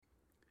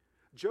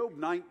Job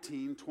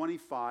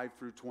 19:25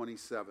 through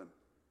 27.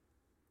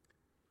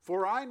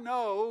 For I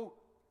know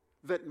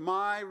that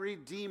my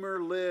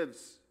Redeemer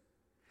lives,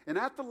 and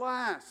at the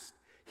last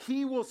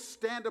he will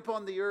stand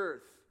upon the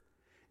earth.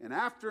 And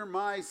after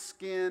my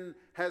skin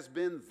has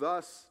been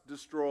thus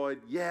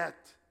destroyed,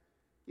 yet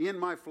in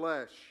my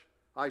flesh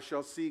I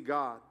shall see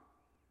God,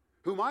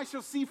 whom I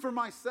shall see for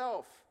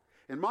myself,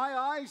 and my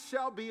eyes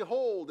shall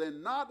behold,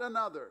 and not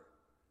another.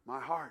 My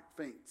heart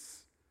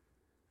faints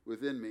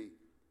within me.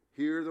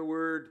 Hear the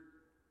word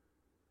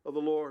of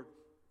the Lord.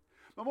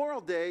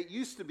 Memorial Day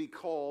used to be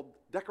called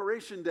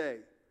Decoration Day.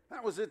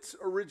 That was its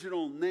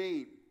original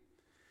name.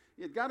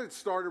 It got its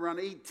start around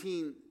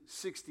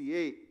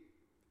 1868,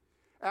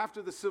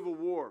 after the Civil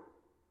War,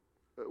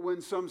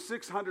 when some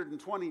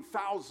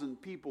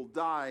 620,000 people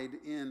died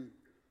in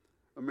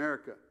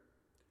America.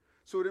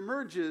 So it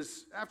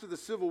emerges after the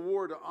Civil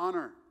War to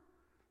honor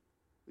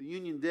the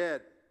Union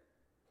dead.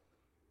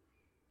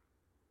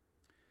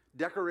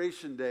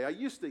 Decoration Day. I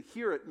used to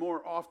hear it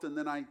more often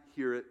than I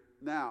hear it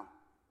now.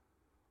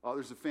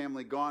 There's a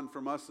family gone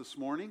from us this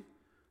morning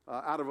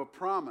out of a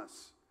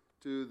promise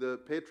to the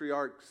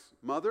patriarch's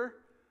mother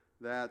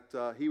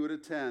that he would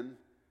attend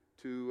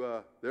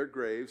to their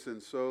graves,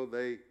 and so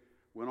they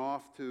went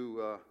off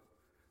to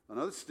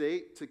another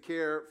state to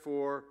care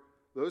for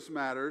those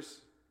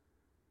matters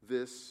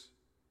this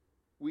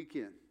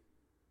weekend.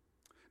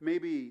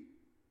 Maybe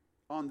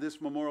on this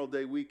Memorial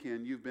Day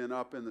weekend you've been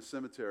up in the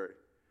cemetery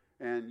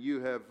and you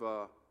have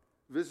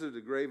visited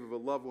the grave of a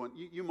loved one.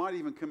 You might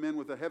even come in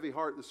with a heavy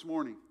heart this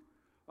morning.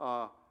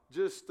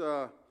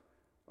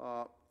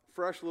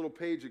 Fresh little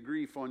page of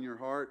grief on your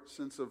heart,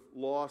 sense of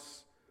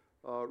loss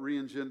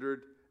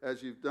re-engendered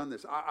as you've done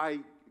this. I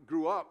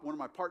grew up, one of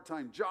my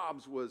part-time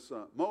jobs was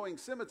mowing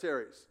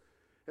cemeteries.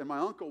 And my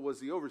uncle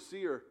was the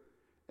overseer,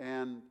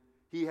 and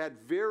he had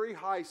very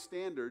high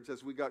standards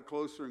as we got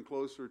closer and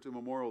closer to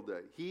Memorial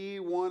Day. He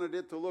wanted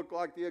it to look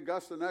like the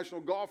Augusta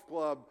National Golf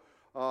Club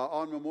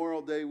on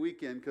Memorial Day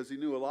weekend because he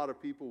knew a lot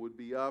of people would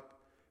be up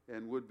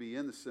and would be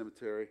in the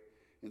cemetery.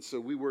 And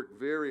so we worked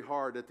very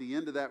hard at the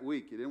end of that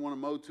week. You didn't want to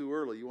mow too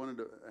early. You wanted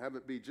to have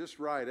it be just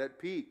right at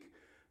peak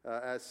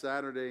as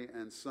Saturday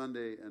and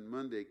Sunday and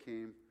Monday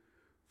came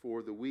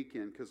for the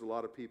weekend because a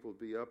lot of people would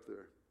be up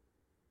there.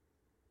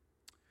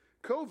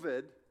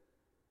 COVID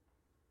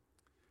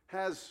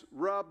has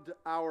rubbed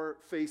our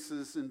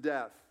faces in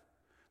death.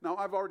 Now,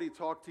 I've already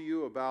talked to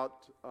you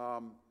about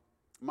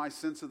my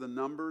sense of the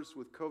numbers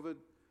with COVID,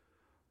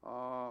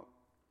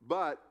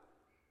 but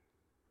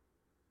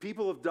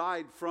people have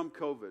died from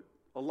COVID.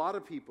 A lot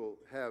of people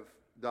have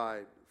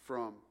died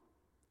from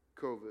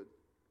COVID.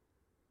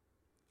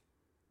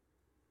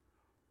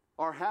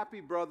 Our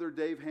happy brother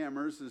Dave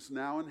Hammers is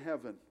now in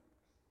heaven.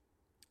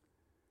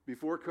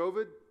 Before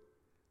COVID,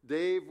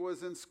 Dave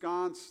was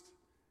ensconced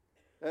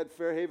at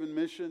Fairhaven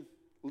Mission,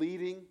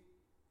 leading,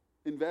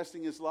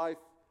 investing his life.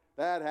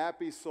 That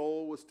happy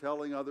soul was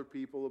telling other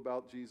people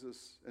about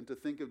Jesus. And to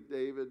think of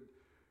David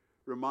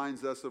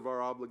reminds us of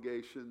our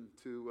obligation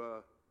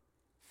to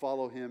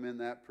follow him in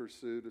that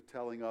pursuit of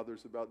telling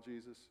others about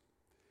Jesus.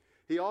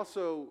 He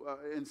also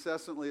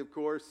incessantly, of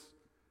course,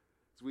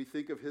 as we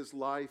think of his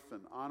life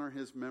and honor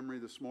his memory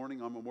this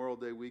morning on Memorial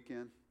Day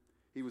weekend,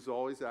 he was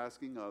always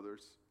asking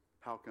others,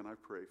 how can I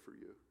pray for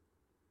you?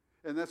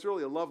 And that's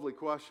really a lovely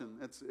question.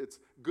 It's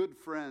good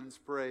friends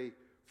pray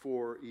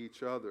for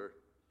each other.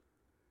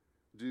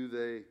 Do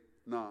they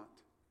not?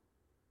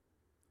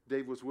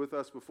 Dave was with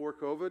us before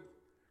COVID.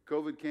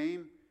 COVID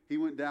came. He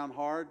went down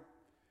hard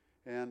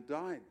and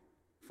died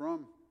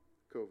from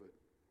COVID.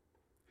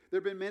 There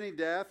have been many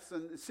deaths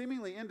and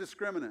seemingly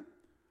indiscriminate.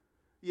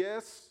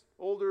 Yes,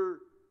 older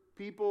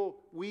people,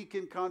 weak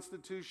in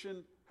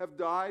constitution, have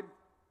died,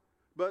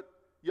 but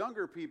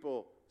younger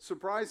people,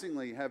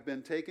 surprisingly, have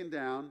been taken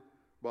down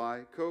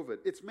by COVID.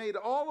 It's made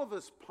all of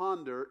us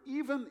ponder,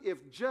 even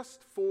if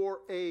just for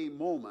a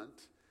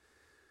moment,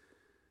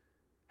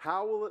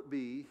 how will it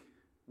be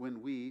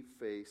when we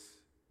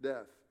face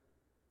death?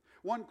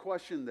 One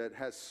question that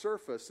has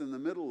surfaced in the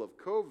middle of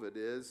COVID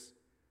is,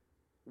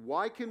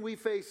 why can we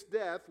face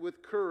death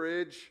with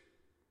courage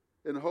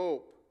and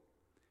hope?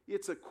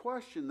 It's a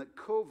question that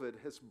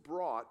COVID has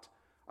brought.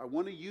 I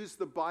want to use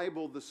the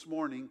Bible this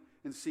morning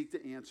and seek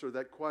to answer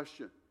that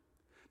question.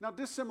 Now,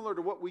 dissimilar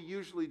to what we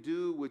usually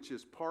do, which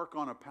is park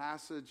on a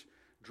passage,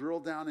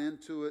 drill down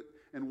into it,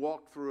 and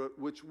walk through it,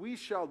 which we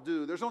shall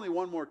do. There's only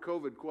one more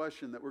COVID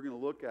question that we're going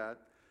to look at,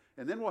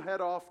 and then we'll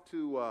head off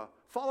to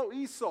follow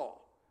Esau.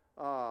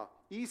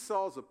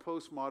 Esau's a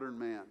postmodern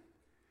man,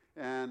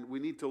 and we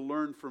need to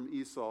learn from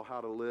Esau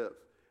how to live.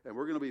 And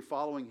we're going to be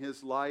following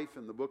his life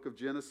in the book of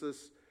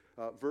Genesis,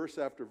 verse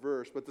after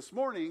verse. But this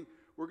morning,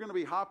 we're going to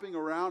be hopping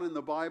around in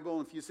the Bible,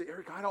 and if you say,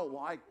 Eric, I don't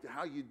like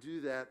how you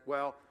do that,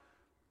 well,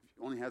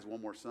 he only has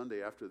one more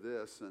Sunday after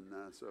this, and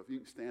so if you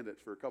can stand it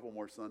for a couple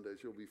more Sundays,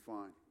 you'll be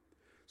fine.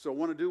 So I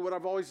want to do what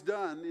I've always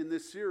done in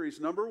this series.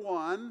 Number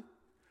one,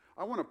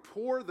 I want to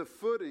pour the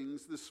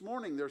footings. This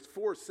morning, there's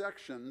 4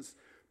 sections.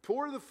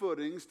 Pour the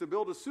footings to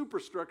build a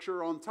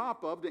superstructure on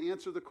top of to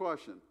answer the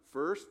question.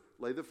 First,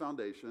 lay the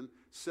foundation.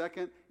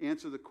 Second,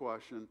 answer the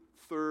question.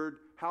 Third,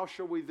 how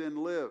shall we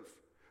then live?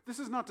 This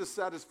is not to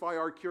satisfy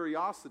our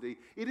curiosity.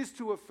 It is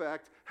to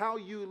affect how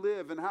you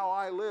live and how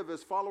I live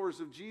as followers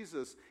of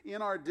Jesus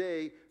in our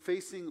day,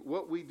 facing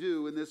what we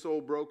do in this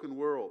old broken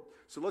world.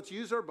 So let's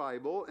use our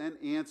Bible and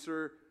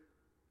answer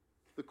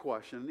the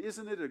question.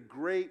 Isn't it a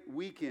great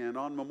weekend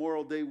on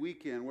Memorial Day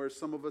weekend where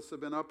some of us have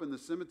been up in the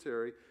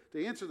cemetery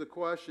to answer the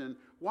question,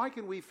 why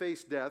can we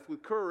face death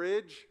with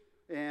courage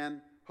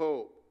and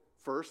hope?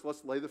 First,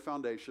 let's lay the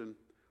foundation.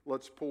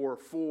 Let's pour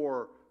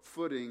 4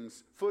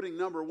 footings. Footing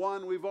number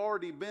 1, we've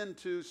already been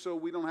to, so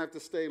we don't have to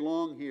stay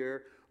long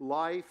here.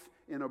 Life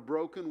in a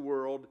broken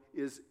world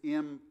is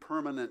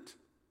impermanent.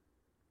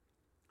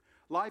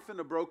 Life in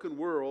a broken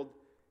world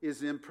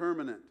is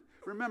impermanent.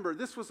 Remember,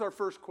 this was our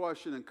first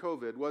question in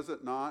COVID, was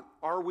it not?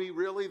 Are we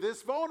really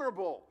this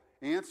vulnerable?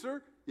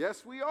 Answer,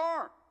 yes, we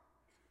are.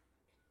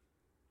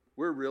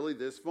 We're really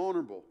this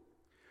vulnerable.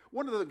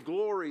 One of the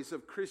glories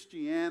of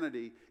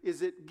Christianity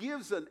is it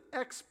gives an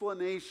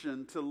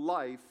explanation to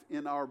life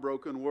in our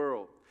broken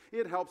world.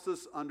 It helps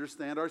us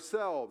understand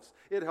ourselves.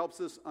 It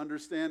helps us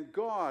understand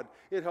God.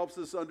 It helps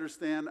us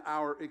understand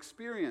our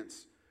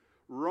experience.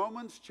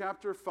 Romans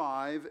chapter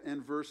 5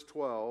 and verse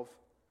 12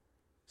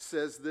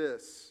 says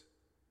this,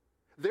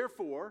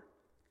 therefore,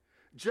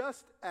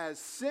 just as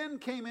sin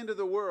came into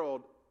the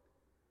world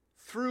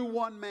through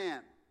one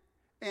man,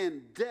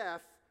 and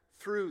death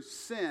through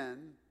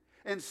sin,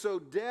 and so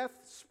death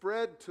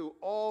spread to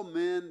all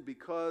men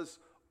because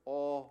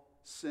all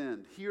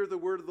sinned. Hear the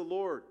word of the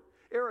Lord.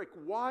 Eric,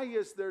 why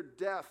is there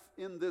death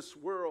in this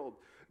world?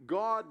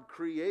 God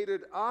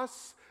created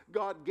us.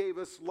 God gave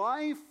us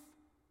life.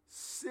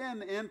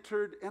 Sin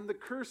entered and the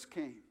curse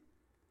came.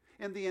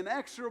 And the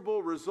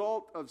inexorable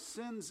result of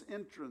sin's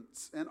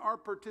entrance and our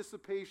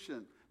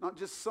participation, not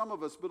just some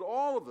of us, but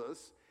all of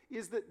us,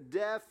 is that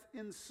death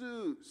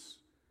ensues.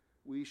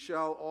 We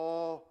shall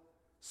all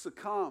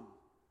succumb.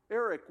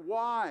 Eric,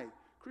 why?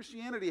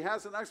 Christianity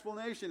has an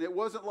explanation. It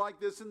wasn't like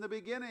this in the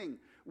beginning.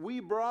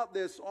 We brought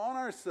this on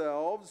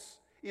ourselves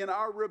in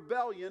our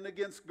rebellion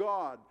against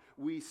God.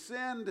 We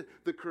sinned,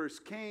 the curse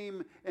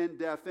came, and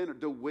death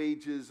entered. The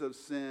wages of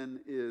sin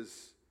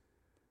is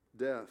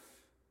death.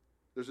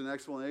 There's an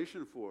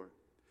explanation for it.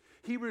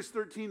 Hebrews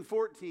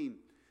 13:14,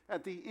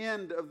 at the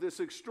end of this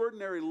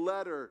extraordinary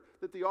letter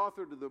that the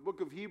author to the book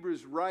of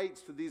Hebrews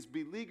writes to these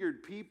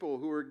beleaguered people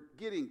who are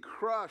getting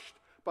crushed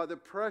by the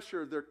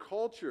pressure of their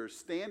culture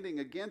standing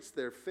against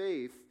their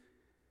faith,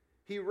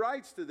 he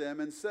writes to them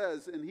and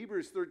says in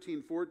Hebrews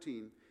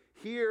 13:14,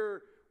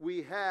 here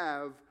we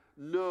have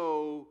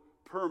no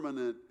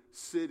permanent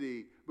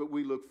city, but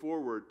we look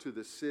forward to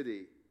the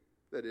city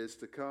that is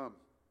to come.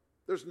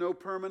 There's no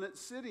permanent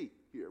city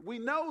here. We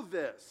know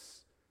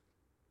this.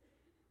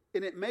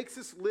 And it makes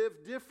us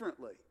live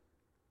differently.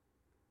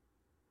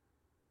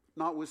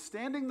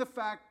 Notwithstanding the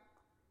fact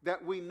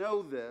that we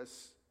know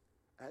this,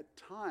 at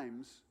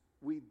times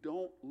we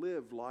don't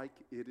live like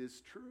it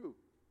is true.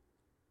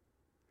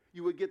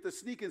 You would get the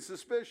sneaking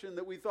suspicion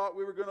that we thought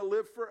we were going to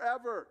live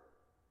forever.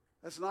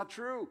 That's not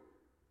true.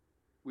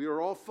 We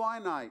are all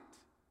finite.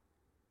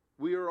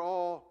 We are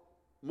all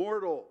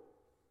mortal.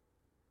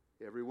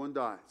 Everyone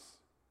dies.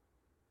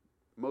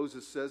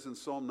 Moses says in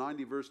Psalm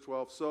 90 verse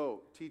 12,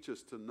 so teach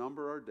us to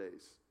number our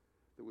days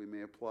that we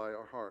may apply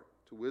our heart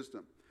to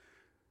wisdom.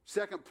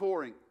 Second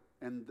pouring,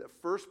 and the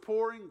first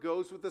pouring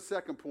goes with the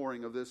second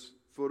pouring of this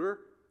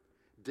footer.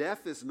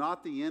 Death is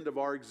not the end of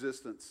our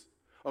existence.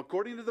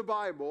 According to the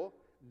Bible,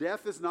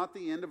 death is not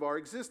the end of our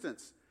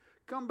existence.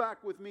 Come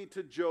back with me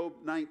to Job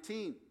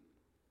 19.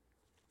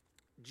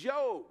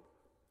 Job,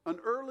 an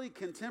early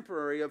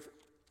contemporary of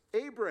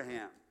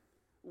Abraham,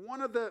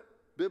 one of the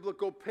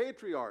biblical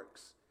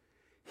patriarchs,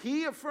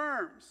 he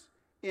affirms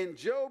in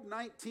Job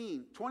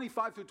 19,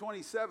 25 through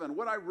 27,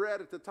 what I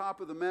read at the top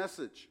of the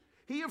message.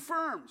 He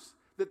affirms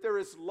that there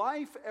is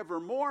life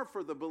evermore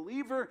for the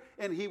believer,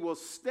 and he will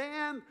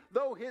stand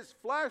though his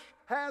flesh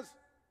has,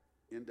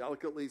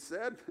 indelicately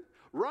said,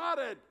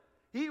 rotted.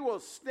 He will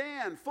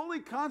stand fully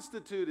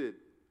constituted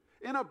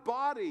in a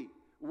body,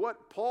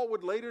 what Paul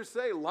would later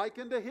say,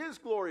 likened to his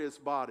glorious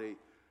body.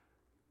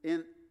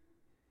 In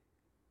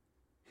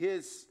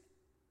his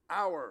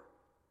hour,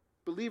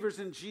 believers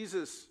in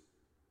Jesus,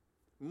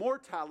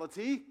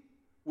 mortality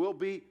will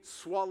be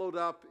swallowed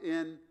up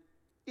in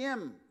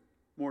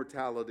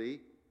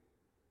immortality,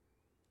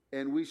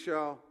 and we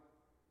shall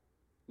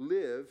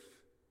live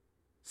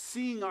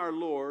seeing our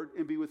Lord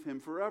and be with him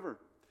forever.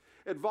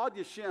 At Vad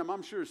Yashem,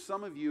 I'm sure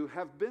some of you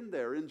have been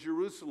there in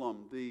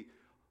Jerusalem, the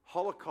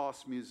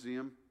Holocaust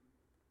Museum,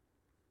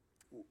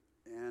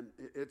 and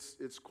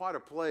it's quite a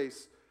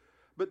place.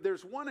 But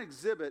there's one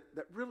exhibit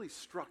that really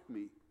struck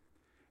me,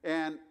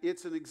 and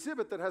it's an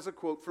exhibit that has a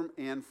quote from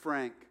Anne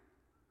Frank,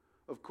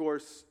 of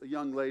course, a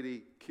young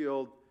lady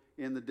killed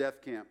in the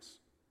death camps,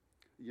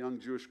 a young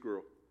Jewish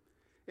girl.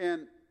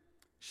 And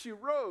she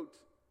wrote,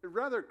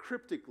 rather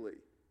cryptically,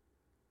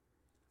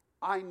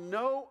 I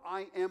know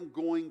I am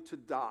going to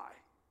die,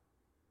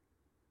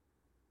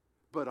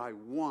 but I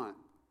want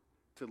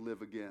to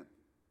live again.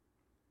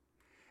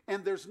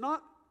 And there's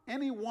not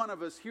any one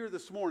of us here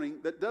this morning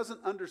that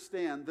doesn't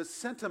understand the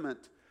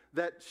sentiment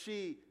that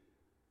she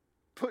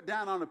put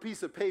down on a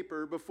piece of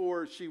paper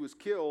before she was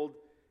killed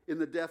in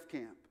the death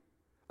camp.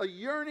 A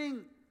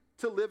yearning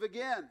to live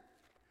again.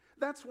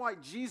 That's why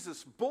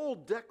Jesus'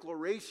 bold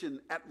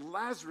declaration at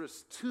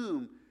Lazarus'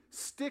 tomb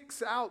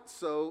sticks out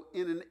so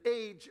in an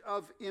age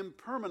of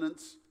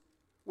impermanence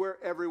where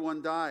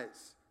everyone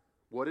dies.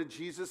 What did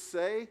Jesus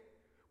say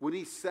when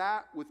he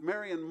sat with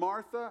Mary and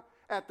Martha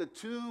at the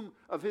tomb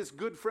of his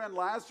good friend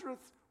Lazarus?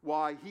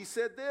 Why, he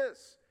said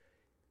this.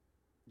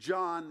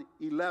 John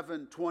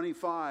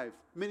 11:25.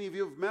 Many of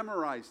you have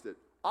memorized it.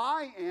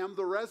 I am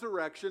the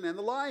resurrection and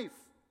the life.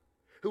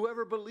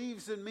 Whoever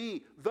believes in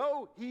me,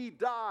 though he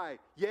die,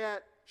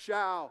 yet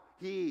shall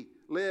he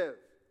live.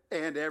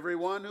 And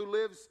everyone who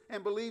lives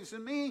and believes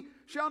in me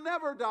shall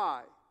never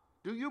die.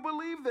 Do you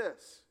believe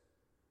this?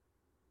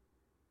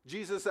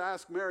 Jesus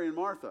asked Mary and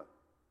Martha,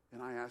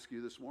 and I ask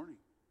you this morning.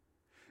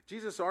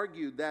 Jesus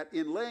argued that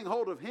in laying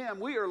hold of him,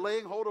 we are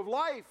laying hold of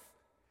life.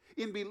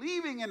 In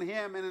believing in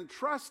him and in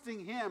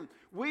trusting him,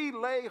 we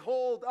lay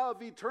hold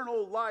of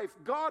eternal life.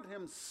 God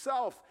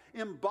himself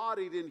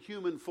embodied in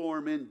human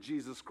form in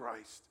Jesus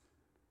Christ.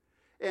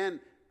 And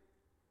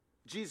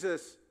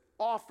Jesus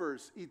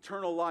offers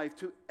eternal life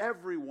to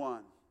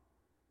everyone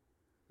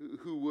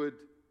who would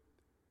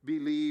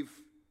believe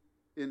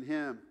in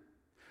him.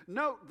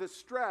 Note the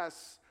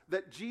stress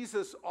that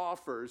Jesus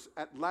offers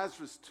at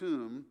Lazarus'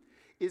 tomb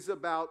is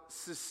about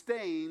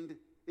sustained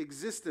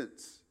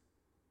existence.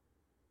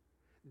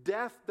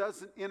 Death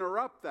doesn't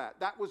interrupt that.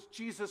 That was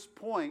Jesus'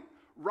 point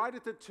right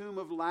at the tomb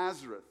of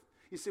Lazarus.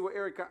 You say, well,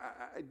 Eric,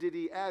 did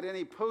he add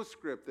any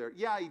postscript there?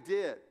 Yeah, he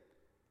did.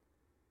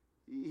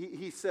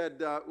 He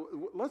said,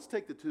 let's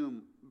take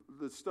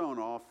the stone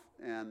off,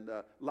 and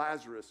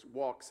Lazarus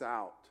walks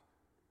out,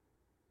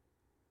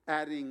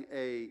 adding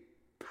a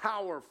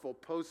powerful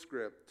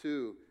postscript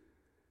to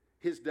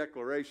his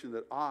declaration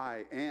that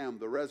I am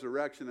the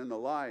resurrection and the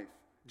life.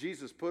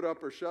 Jesus, put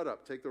up or shut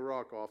up, take the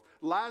rock off.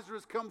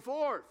 Lazarus, come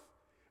forth.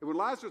 And when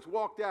Lazarus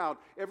walked out,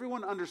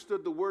 everyone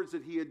understood the words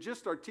that he had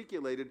just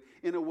articulated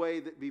in a way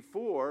that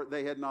before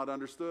they had not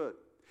understood.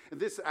 And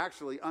this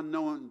actually,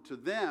 unknown to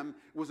them,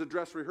 was a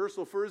dress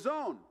rehearsal for his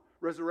own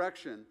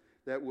resurrection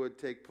that would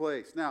take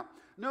place. Now,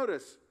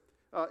 notice,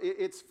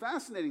 it's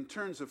fascinating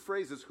turns of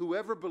phrases.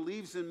 Whoever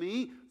believes in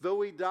me,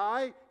 though he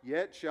die,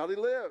 yet shall he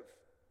live.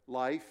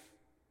 Life,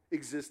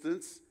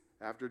 existence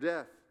after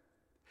death.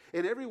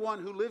 And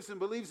everyone who lives and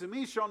believes in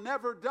me shall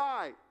never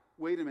die.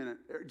 Wait a minute.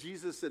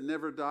 Jesus said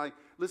never die.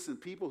 Listen,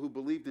 people who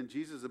believed in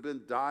Jesus have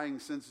been dying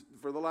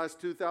for the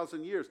last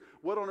 2,000 years.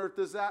 What on earth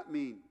does that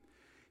mean?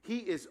 He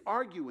is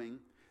arguing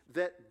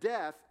that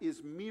death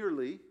is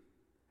merely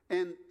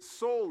and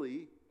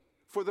solely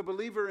for the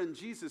believer in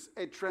Jesus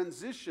a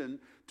transition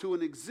to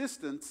an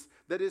existence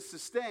that is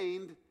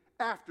sustained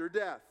after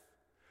death.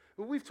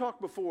 We've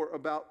talked before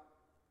about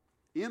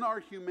in our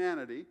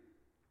humanity,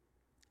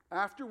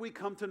 after we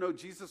come to know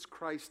Jesus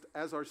Christ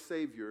as our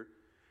Savior,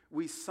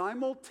 we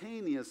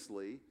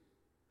simultaneously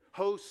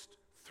host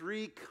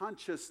three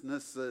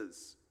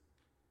consciousnesses.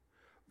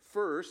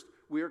 First,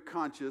 we are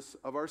conscious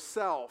of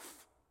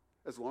ourself.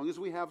 As long as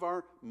we have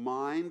our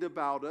mind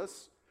about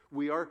us,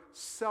 we are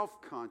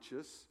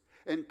self-conscious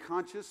and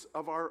conscious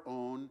of our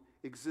own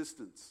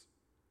existence.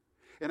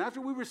 And after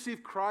we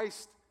receive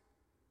Christ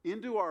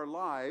into our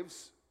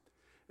lives,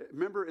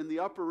 remember in the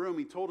upper room,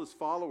 he told his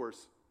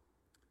followers,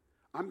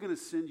 I'm going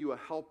to send you a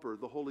helper,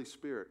 the Holy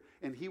Spirit,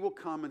 and he will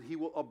come and he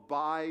will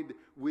abide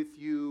with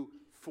you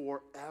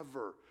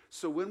forever.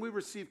 So when we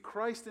receive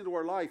Christ into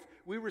our life,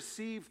 we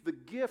receive the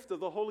gift of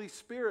the Holy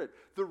Spirit,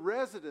 the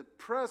resident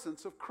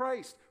presence of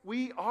Christ.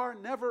 We are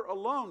never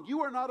alone.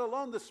 You are not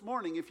alone this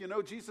morning if you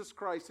know Jesus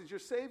Christ as your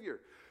Savior.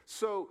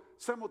 So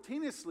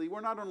simultaneously,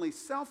 we're not only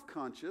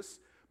self-conscious,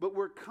 but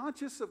we're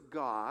conscious of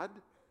God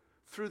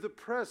through the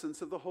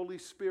presence of the Holy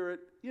Spirit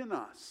in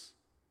us.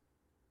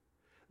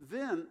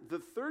 Then the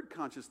third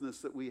consciousness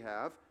that we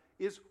have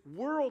is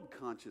world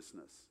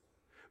consciousness.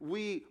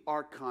 We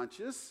are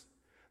conscious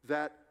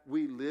that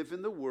we live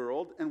in the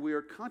world, and we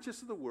are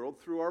conscious of the world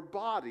through our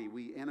body.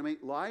 We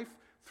animate life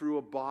through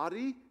a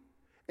body,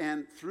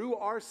 and through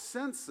our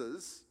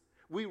senses,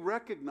 we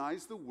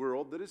recognize the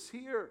world that is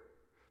here.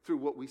 Through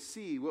what we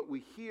see, what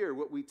we hear,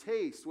 what we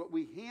taste, what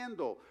we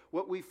handle,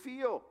 what we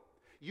feel.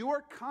 You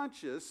are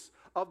conscious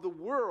of the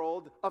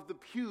world of the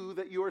pew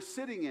that you are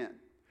sitting in,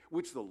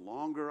 which the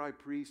longer I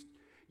preach,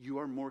 you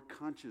are more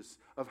conscious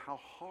of how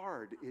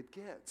hard it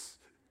gets.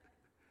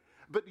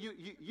 But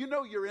you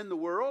know you're in the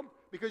world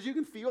because you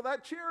can feel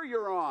that chair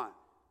you're on.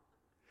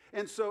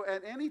 And so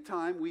at any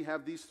time we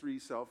have these three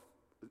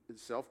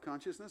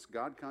self-consciousness,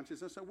 God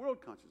consciousness, and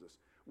world consciousness.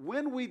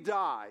 When we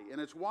die,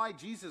 and it's why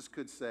Jesus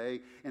could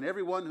say, and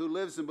everyone who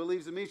lives and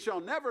believes in me shall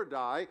never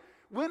die,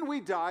 when we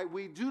die,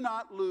 we do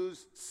not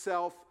lose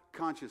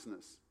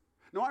self-consciousness.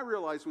 Now I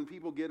realize when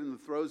people get in the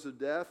throes of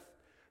death,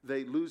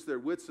 they lose their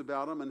wits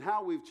about them, and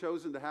how we've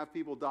chosen to have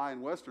people die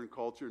in Western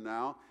culture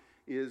now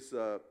is,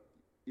 and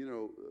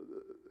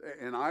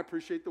I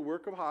appreciate the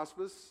work of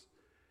hospice,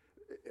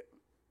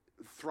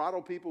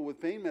 throttle people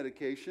with pain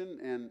medication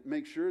and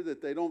make sure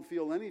that they don't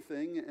feel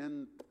anything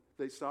and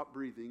they stop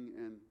breathing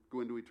and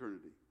go into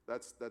eternity.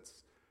 That's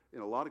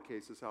in a lot of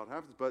cases how it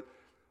happens. But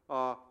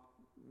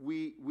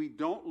we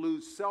don't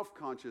lose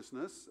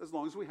self-consciousness as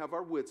long as we have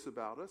our wits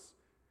about us.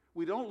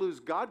 We don't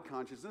lose God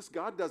consciousness.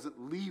 God doesn't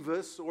leave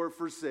us or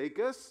forsake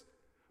us.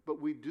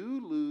 But we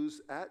do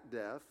lose at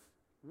death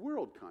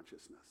world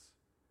consciousness,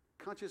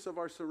 conscious of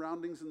our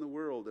surroundings in the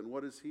world and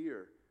what is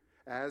here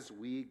as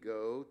we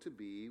go to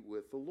be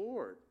with the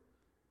Lord.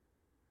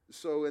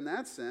 So in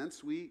that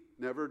sense, we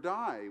never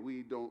die.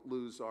 We don't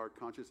lose our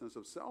consciousness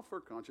of self or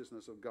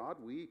consciousness of God.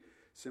 We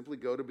simply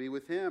go to be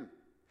with Him.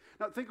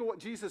 Now think of what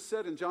Jesus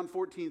said in John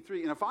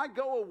 14:3. And if I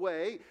go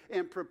away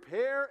and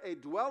prepare a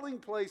dwelling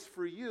place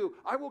for you,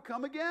 I will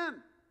come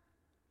again.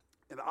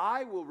 And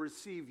I will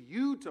receive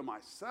you to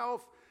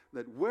myself,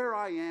 that where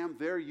I am,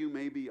 there you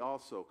may be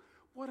also.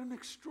 What an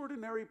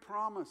extraordinary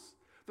promise.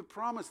 The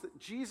promise that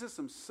Jesus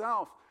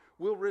Himself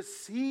will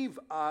receive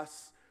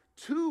us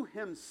to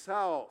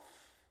Himself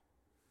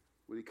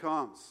when He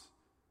comes.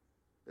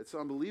 It's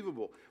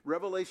unbelievable.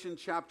 Revelation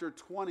chapter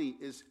 20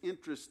 is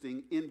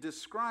interesting in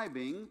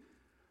describing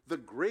the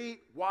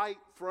great white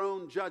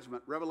throne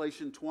judgment.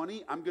 Revelation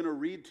 20, I'm going to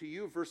read to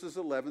you verses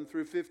 11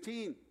 through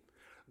 15.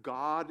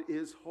 God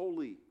is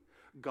holy.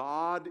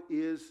 God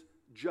is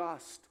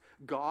just.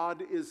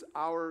 God is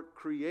our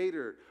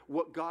creator.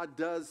 What God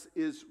does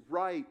is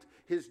right.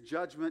 His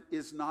judgment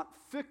is not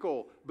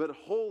fickle, but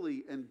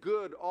holy and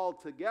good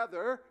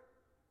altogether.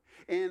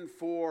 And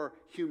for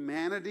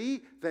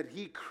humanity that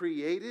He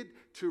created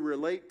to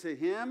relate to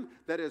Him,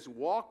 that has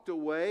walked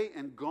away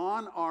and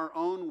gone our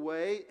own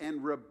way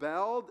and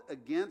rebelled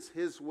against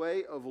His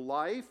way of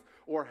life,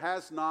 or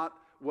has not,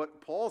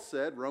 what Paul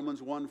said,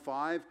 Romans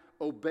 1:5,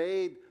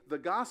 obeyed the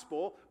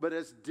gospel, but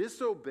has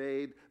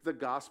disobeyed the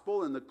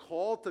gospel and the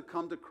call to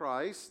come to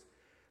Christ,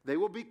 they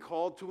will be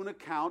called to an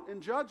account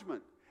in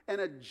judgment. And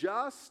a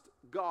just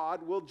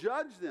God will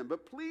judge them.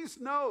 But please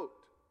note,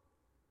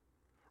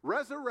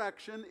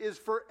 resurrection is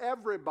for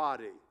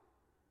everybody.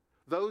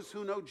 Those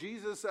who know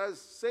Jesus as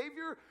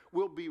Savior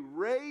will be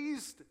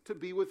raised to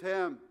be with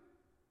Him.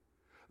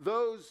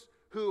 Those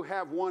who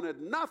have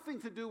wanted nothing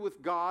to do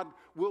with God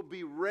will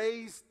be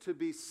raised to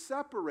be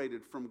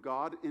separated from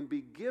God and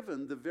be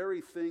given the very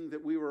thing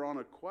that we were on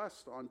a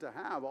quest on to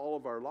have all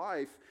of our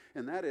life,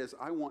 and that is,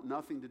 I want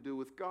nothing to do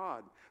with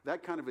God.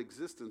 That kind of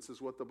existence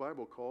is what the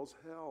Bible calls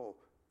hell.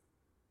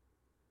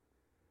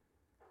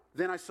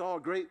 Then I saw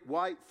a great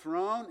white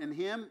throne and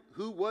Him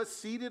who was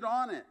seated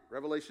on it.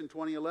 Revelation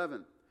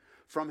 20:11.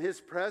 From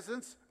His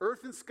presence,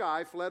 earth and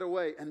sky fled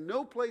away, and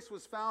no place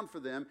was found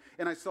for them.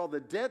 And I saw the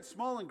dead,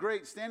 small and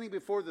great, standing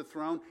before the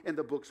throne, and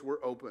the books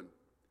were open.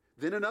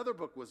 Then another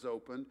book was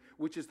opened,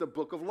 which is the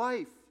book of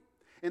life.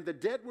 And the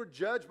dead were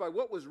judged by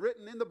what was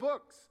written in the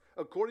books,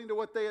 according to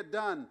what they had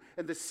done.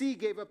 And the sea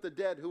gave up the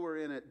dead who were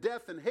in it.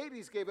 Death and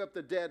Hades gave up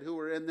the dead who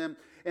were in them,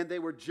 and they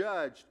were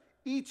judged,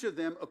 each of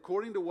them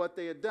according to what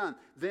they had done.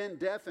 Then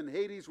death and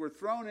Hades were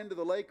thrown into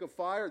the lake of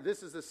fire.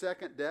 This is the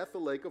second death, the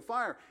lake of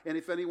fire. And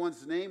if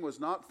anyone's name was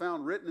not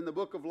found written in the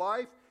book of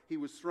life, he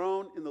was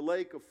thrown in the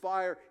lake of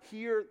fire.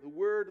 Hear the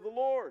word of the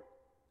Lord.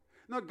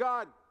 Now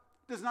God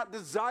does not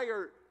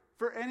desire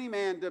for any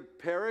man to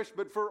perish,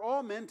 but for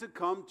all men to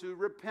come to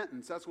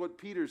repentance. That's what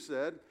Peter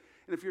said.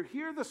 And if you're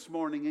here this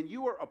morning and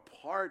you are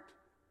apart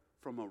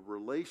from a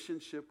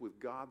relationship with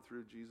God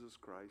through Jesus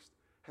Christ,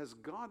 has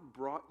God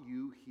brought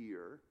you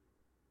here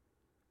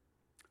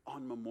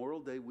on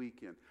Memorial Day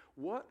weekend?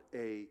 What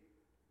a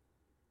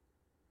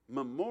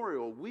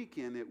Memorial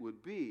weekend it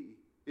would be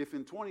if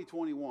in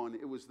 2021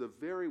 it was the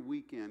very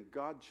weekend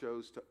God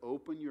chose to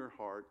open your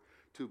heart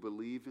to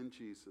believe in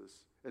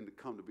Jesus and to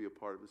come to be a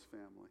part of His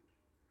family.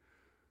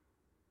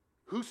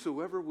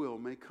 Whosoever will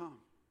may come.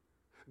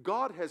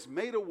 God has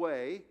made a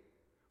way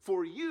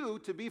for you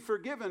to be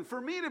forgiven, for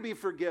me to be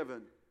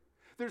forgiven.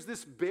 There's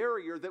this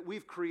barrier that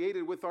we've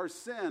created with our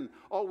sin.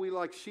 All we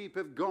like sheep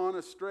have gone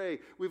astray.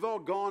 We've all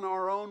gone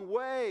our own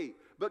way.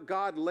 But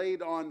God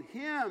laid on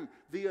Him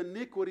the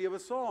iniquity of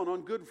us all. And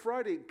on Good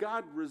Friday,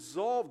 God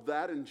resolved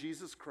that in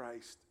Jesus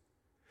Christ.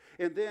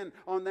 And then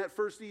on that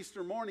first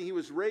Easter morning, He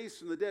was raised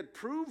from the dead,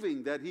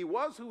 proving that He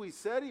was who He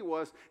said He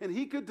was, and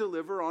He could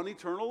deliver on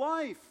eternal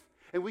life.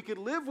 And we could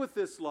live with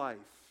this life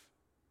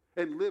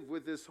and live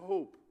with this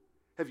hope.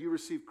 Have you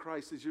received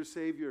Christ as your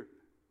Savior?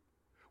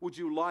 Would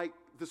you like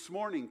this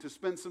morning to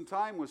spend some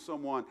time with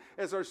someone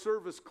as our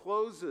service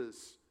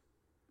closes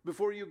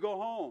before you go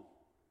home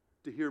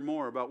to hear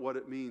more about what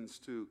it means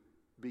to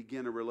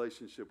begin a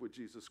relationship with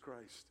Jesus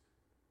Christ?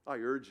 I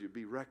urge you,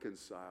 be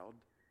reconciled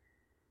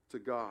to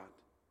God.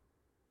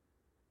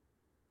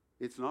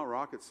 It's not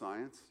rocket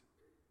science.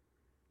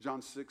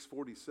 John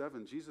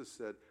 6:47, Jesus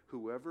said,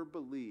 whoever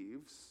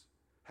believes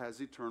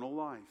has eternal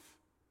life.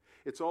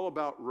 It's all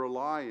about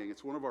relying.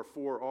 It's one of our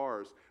 4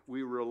 R's.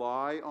 We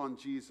rely on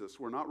Jesus.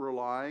 We're not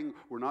relying.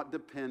 We're not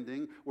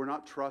depending. We're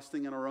not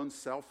trusting in our own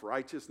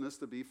self-righteousness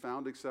to be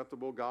found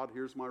acceptable. God,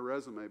 here's my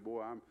resume.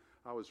 Boy,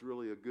 I was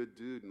really a good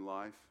dude in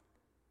life.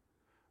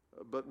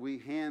 but we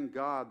hand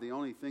God the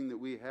only thing that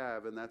we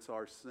have, and that's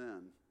our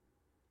sin.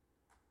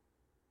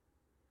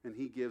 And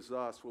He gives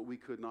us what we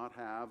could not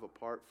have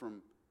apart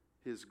from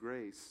His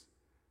grace,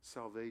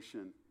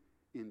 salvation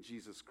in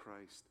Jesus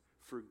Christ,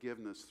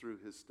 forgiveness through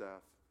His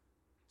death.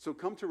 So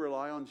come to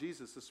rely on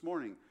Jesus this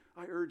morning.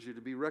 I urge you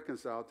to be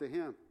reconciled to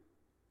Him.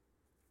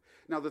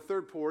 Now, the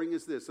third pouring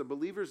is this: a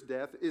believer's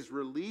death is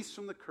release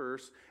from the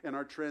curse and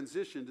our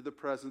transition to the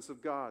presence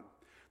of God.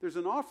 There's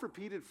an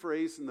oft-repeated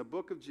phrase in the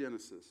book of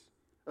Genesis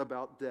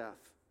about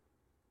death.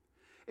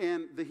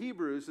 And the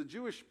Hebrews, the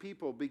Jewish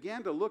people,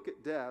 began to look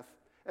at death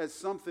as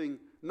something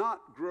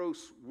not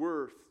gross,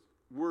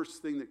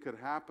 worst thing that could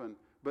happen,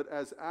 but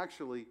as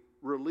actually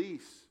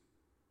release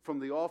from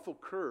the awful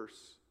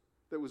curse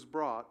that was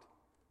brought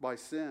by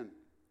sin.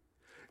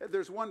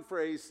 There's one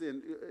phrase,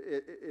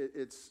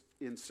 it's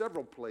in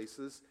several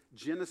places,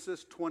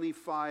 Genesis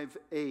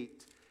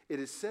 25:8. It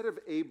is said of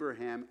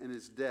Abraham and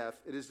his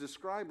death, it is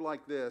described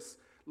like this.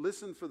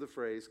 Listen for the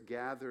phrase,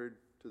 gathered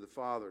to the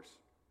fathers.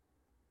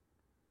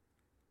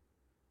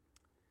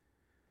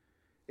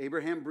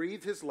 Abraham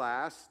breathed his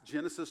last,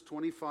 Genesis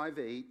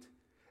 25:8.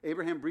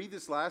 Abraham breathed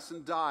his last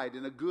and died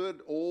in a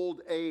good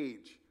old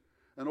age,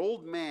 an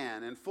old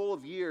man and full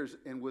of years,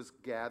 and was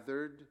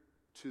gathered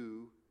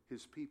to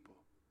his people.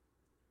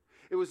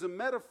 It was a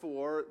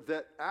metaphor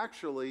that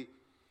actually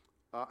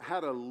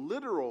had a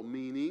literal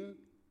meaning,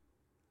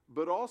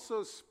 but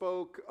also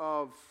spoke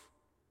of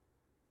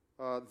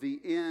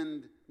the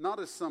end, not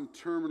as some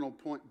terminal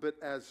point, but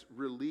as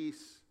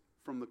release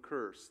from the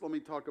curse. Let me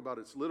talk about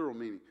its literal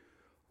meaning.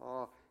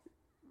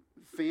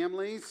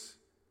 Families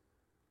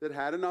that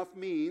had enough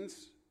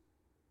means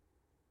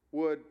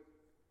would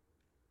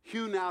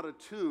hewn out a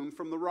tomb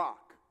from the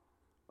rock.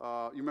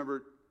 You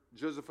remember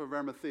Joseph of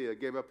Arimathea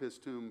gave up his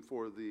tomb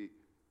for the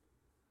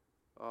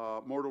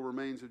mortal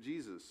remains of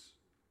Jesus.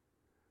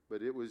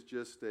 But it was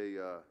just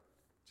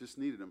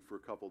needed him for a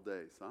couple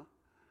days, huh?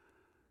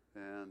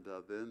 And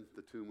then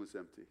the tomb was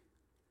empty.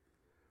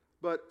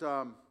 But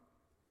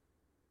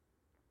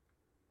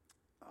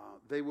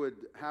they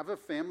would have a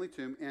family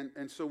tomb,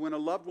 and so when a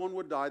loved one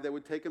would die, they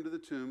would take him to the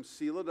tomb,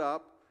 seal it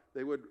up,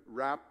 they would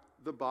wrap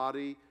the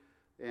body,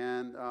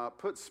 and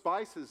put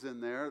spices in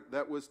there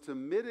that was to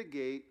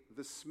mitigate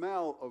the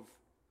smell of,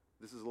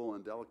 this is a little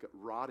indelicate,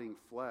 rotting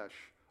flesh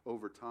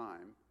over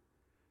time.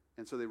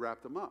 And so they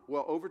wrapped them up.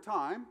 Well, over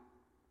time,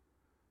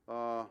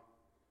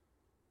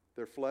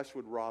 their flesh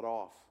would rot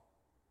off,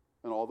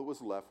 and all that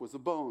was left was the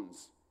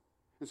bones.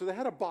 And so they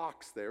had a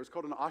box there. It was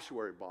called an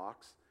ossuary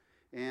box,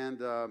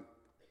 and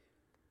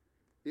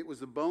it was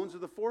the bones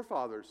of the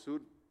forefathers who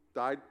had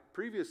died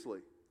previously.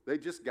 They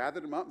just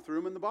gathered them up and threw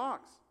them in the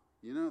box.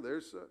 You know,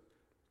 there's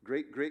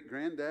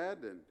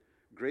great-great-granddad and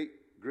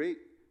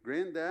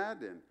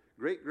great-great-granddad and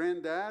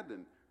great-granddad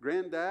and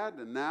granddad,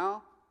 and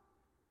now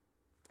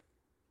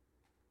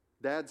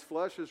Dad's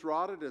flesh is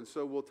rotted, and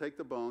so we'll take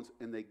the bones.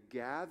 And they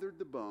gathered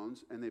the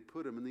bones, and they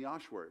put them in the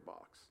ossuary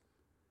box.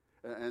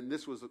 And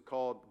this was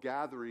called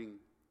gathering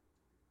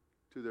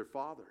to their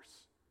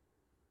fathers.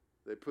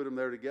 They put them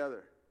there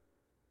together,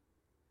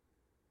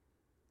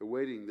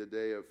 awaiting the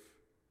day of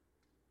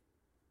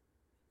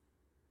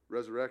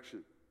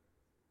resurrection.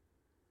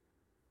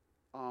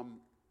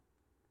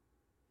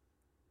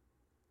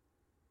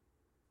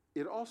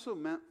 It also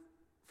meant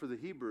for the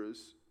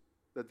Hebrews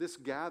that this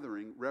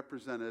gathering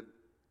represented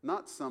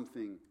not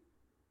something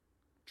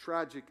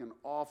tragic and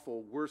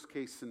awful, worst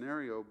case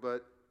scenario,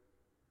 but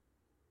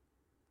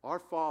our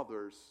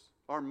fathers,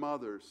 our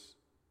mothers,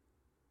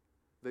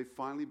 they've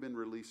finally been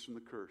released from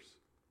the curse.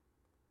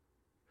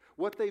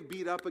 What they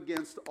beat up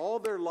against all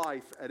their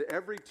life at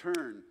every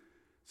turn,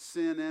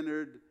 sin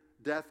entered,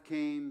 death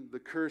came, the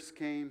curse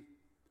came,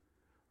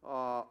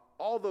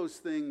 all those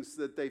things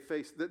that they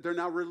faced, they're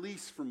now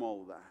released from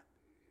all of that.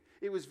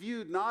 It was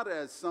viewed not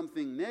as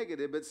something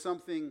negative, but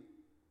something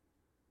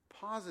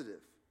positive.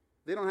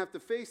 They don't have to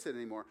face it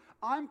anymore.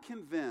 I'm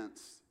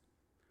convinced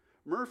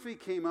Murphy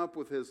came up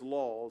with his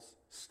laws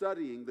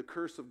studying the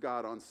curse of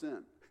God on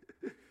sin.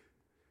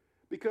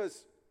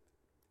 Because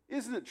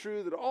isn't it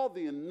true that all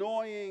the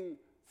annoying,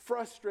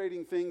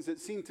 frustrating things that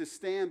seem to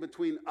stand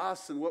between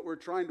us and what we're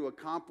trying to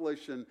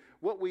accomplish and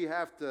what we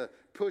have to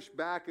push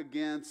back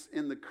against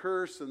in the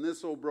curse in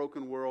this old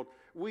broken world,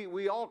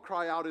 we all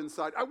cry out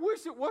inside, I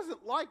wish it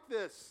wasn't like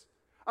this.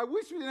 I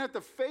wish we didn't have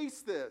to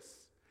face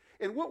this.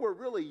 And what we're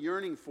really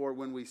yearning for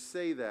when we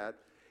say that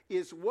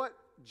is what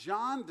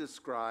John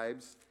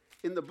describes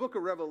in the book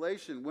of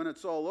Revelation when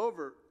it's all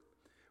over,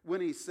 when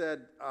he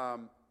said,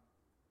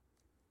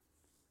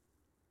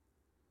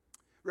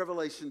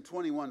 Revelation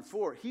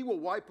 21:4, he will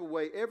wipe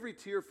away every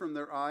tear from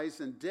their eyes,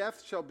 and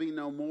death shall be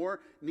no more,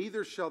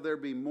 neither shall there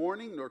be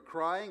mourning, nor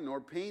crying, nor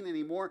pain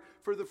anymore,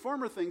 for the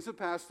former things have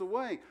passed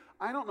away.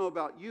 I don't know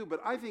about you, but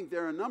I think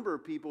there are a number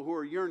of people who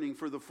are yearning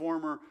for the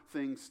former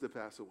things to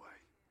pass away.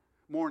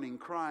 Mourning,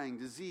 crying,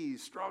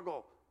 disease,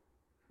 struggle.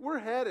 We're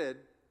headed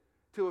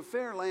to a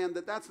fair land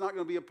that's not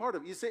going to be a part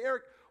of. You say,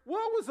 Eric,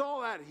 what was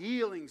all that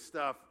healing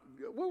stuff?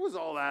 What was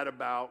all that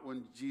about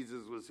when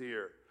Jesus was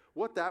here?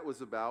 What that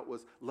was about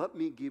was, let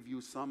me give you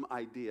some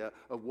idea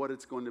of what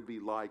it's going to be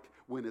like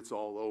when it's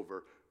all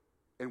over.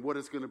 And what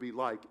it's going to be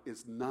like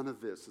is none of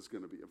this is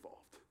going to be involved.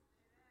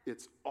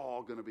 It's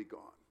all going to be gone.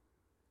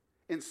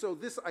 And so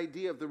this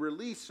idea of the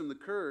release from the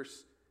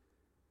curse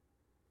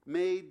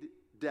made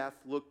death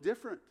look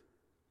different.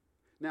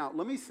 Now,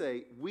 let me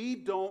say, we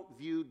don't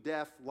view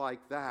death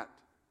like that.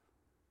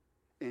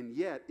 And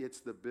yet, it's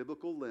the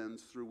biblical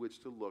lens through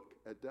which to look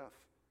at death.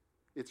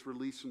 It's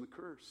release from the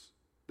curse.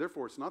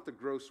 Therefore, it's not the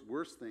gross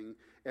worst thing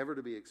ever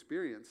to be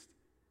experienced.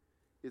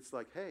 It's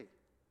like, hey,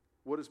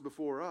 what is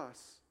before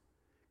us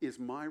is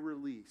my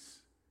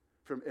release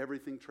from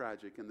everything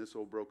tragic in this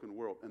old broken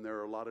world. And there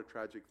are a lot of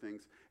tragic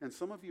things. And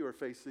some of you are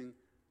facing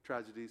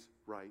tragedies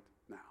right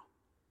now.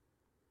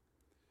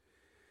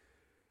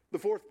 The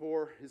fourth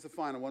pour is the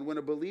final one. When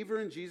a believer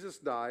in Jesus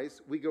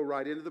dies, we go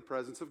right into the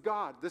presence of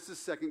God. This is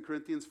 2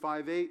 Corinthians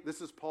 5:8. This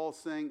is Paul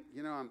saying,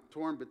 I'm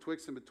torn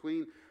betwixt and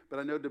between, but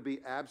I know to be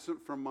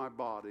absent from my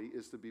body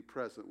is to be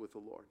present with the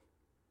Lord.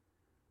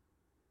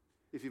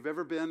 If you've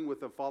ever been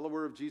with a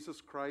follower of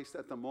Jesus Christ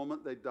at the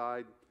moment they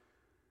died,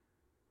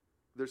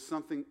 there's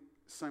something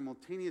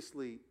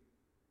simultaneously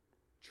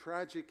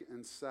tragic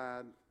and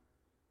sad,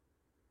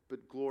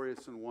 but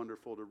glorious and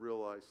wonderful to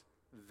realize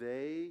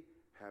they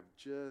have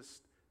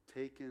just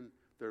taken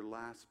their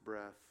last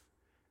breath,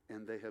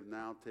 and they have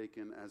now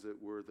taken, as it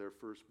were, their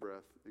first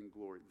breath in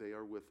glory. They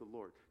are with the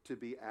Lord. To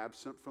be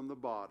absent from the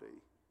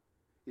body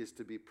is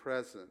to be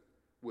present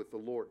with the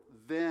Lord.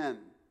 Then,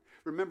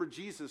 remember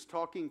Jesus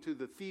talking to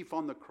the thief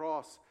on the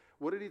cross.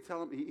 What did he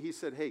tell him? He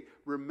said, hey,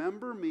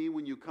 remember me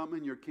when you come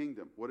in your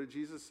kingdom. What did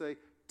Jesus say?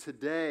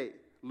 Today,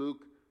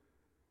 Luke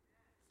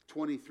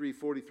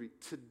 23:43.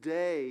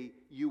 Today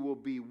you will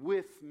be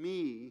with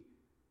me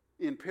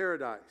in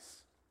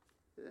paradise.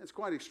 It's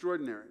quite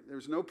extraordinary.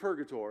 There's no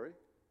purgatory.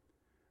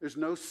 There's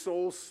no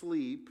soul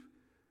sleep.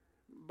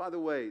 By the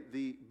way,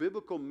 the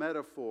biblical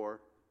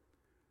metaphor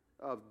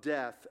of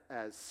death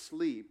as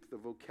sleep, the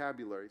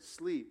vocabulary,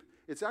 sleep,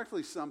 it's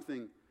actually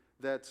something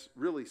that's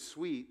really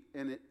sweet,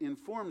 and it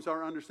informs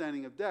our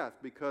understanding of death,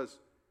 because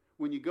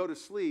when you go to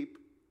sleep,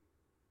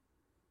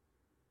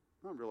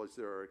 I realize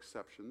there are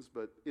exceptions,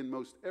 but in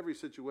most every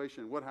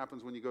situation, what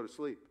happens when you go to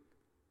sleep?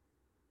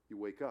 You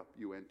wake up.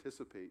 You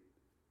anticipate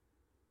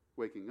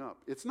waking up.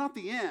 It's not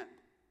the end.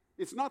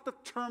 It's not the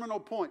terminal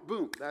point.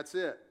 Boom, that's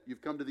it.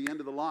 You've come to the end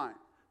of the line.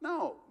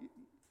 No,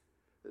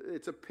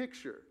 it's a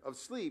picture of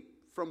sleep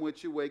from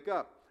which you wake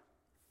up.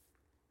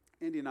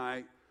 Andy and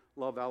I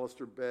love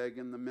Alistair Begg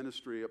and the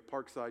ministry at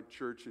Parkside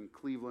Church in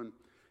Cleveland.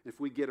 If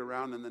we get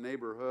around in the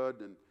neighborhood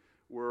and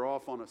we're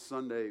off on a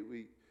Sunday,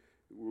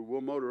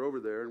 we'll motor over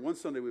there. And one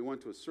Sunday we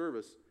went to a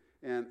service,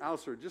 and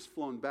Alistair had just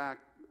flown back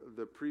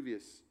the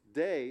previous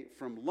day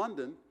from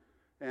London,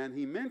 and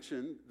he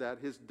mentioned that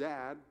his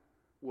dad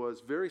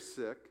was very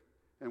sick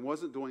and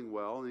wasn't doing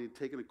well, and he'd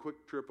taken a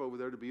quick trip over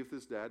there to be with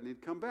his dad, and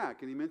he'd come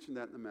back. And he mentioned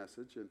that in the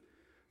message. And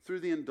through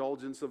the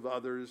indulgence of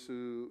others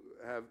who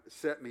have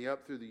set me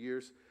up through the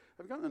years,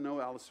 I've gotten to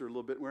know Alistair a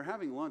little bit. We were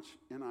having lunch,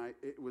 and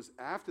it was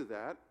after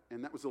that,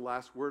 and that was the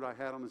last word I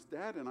had on his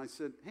dad. And I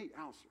said, hey,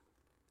 Alistair,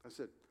 I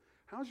said,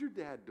 how's your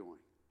dad doing?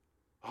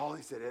 Oh,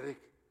 he said,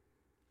 Eric,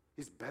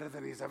 he's better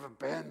than he's ever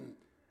been.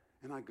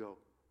 And I go,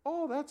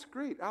 oh, that's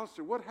great.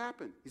 Alistair, what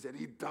happened? He said,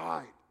 he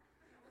died.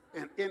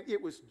 And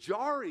it was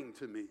jarring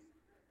to me.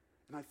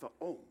 And I thought,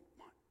 oh,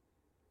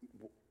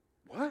 my,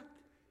 what?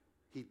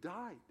 He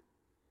died.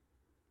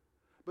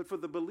 But for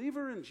the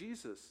believer in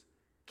Jesus,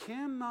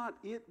 cannot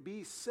it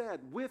be said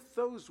with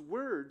those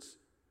words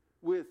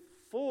with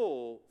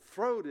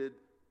full-throated,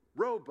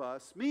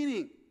 robust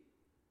meaning?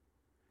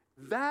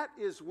 That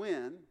is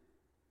when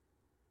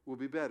we'll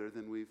be better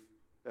than we've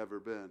ever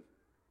been.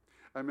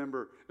 I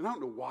remember, and I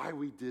don't know why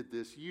we did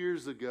this,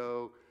 years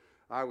ago,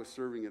 I was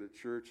serving at a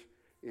church,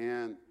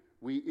 and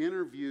we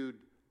interviewed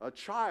a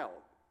child.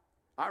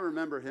 I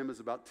remember him as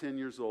about 10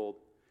 years old,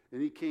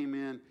 and he came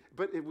in,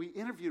 but we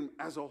interviewed him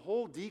as a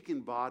whole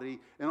deacon body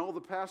and all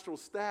the pastoral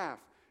staff.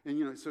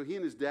 And, so he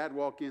and his dad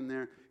walk in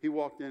there. He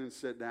walked in and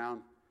sat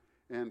down,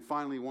 and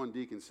finally one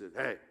deacon said,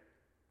 hey,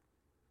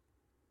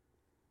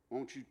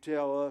 won't you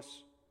tell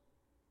us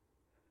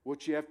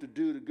what you have to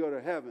do to go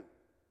to heaven?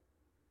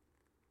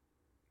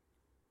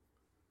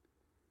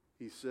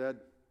 He said,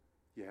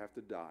 you have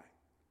to die.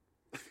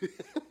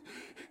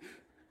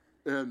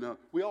 And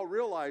we all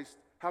realized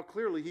how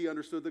clearly he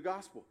understood the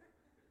gospel.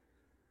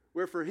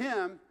 Where for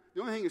him,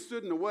 the only thing that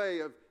stood in the way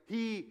of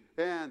he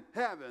and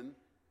heaven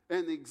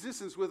and the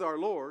existence with our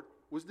Lord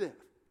was death.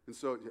 And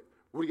so,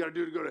 what do you got to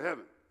do to go to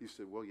heaven? He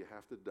said, well, you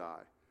have to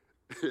die.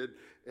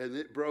 And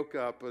it broke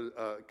up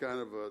a kind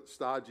of a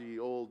stodgy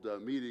old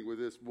meeting with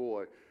this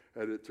boy,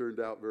 and it turned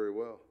out very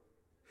well.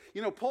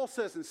 Paul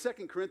says in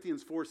 2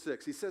 Corinthians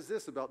 4:6, he says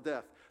this about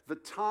death. The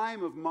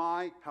time of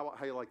my, how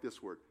you like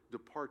this word,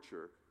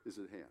 departure is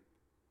at hand.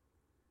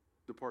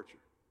 Departure.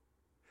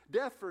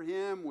 Death for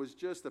him was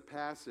just a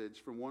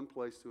passage from one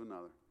place to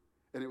another.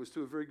 And it was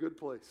to a very good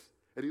place.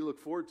 And he looked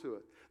forward to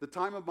it. The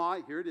time of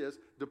my, here it is,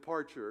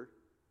 departure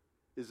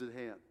is at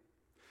hand.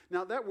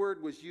 Now, that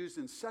word was used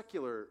in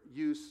secular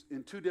use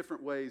in two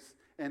different ways,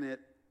 and it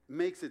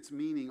makes its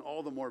meaning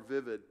all the more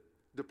vivid: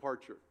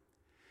 departure.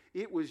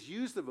 It was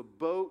used of a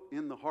boat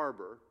in the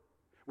harbor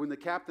when the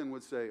captain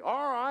would say,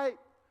 "All right,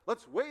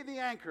 let's weigh the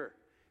anchor."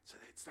 So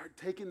they'd start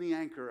taking the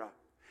anchor up.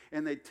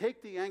 And they'd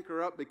take the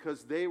anchor up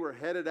because they were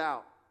headed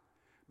out,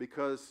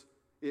 because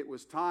it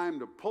was time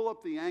to pull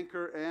up the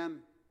anchor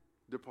and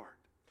depart.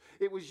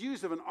 It was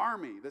used of an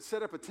army that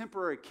set up a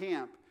temporary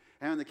camp,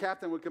 and the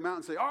captain would come out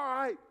and say, "All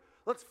right,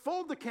 let's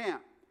fold the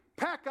camp,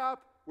 pack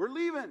up, we're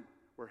leaving.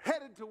 We're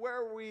headed to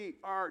where we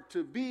are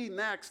to be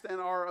next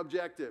and our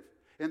objective."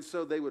 And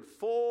so they would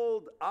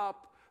fold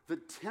up the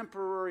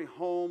temporary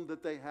home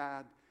that they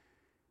had.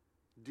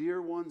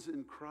 Dear ones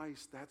in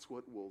Christ, that's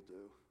what we'll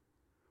do.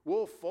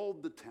 We'll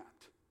fold the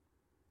tent,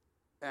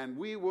 and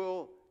we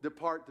will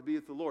depart to be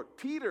with the Lord.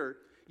 Peter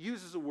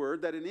uses a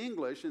word that in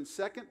English, in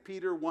 2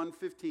 Peter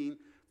 1:15,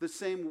 the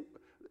same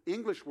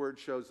English word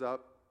shows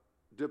up,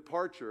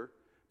 departure.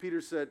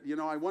 Peter said,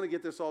 I want to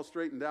get this all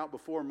straightened out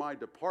before my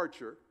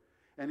departure.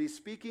 And he's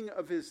speaking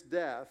of his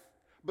death,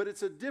 but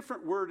it's a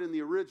different word in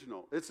the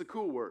original. It's a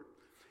cool word.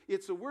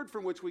 It's a word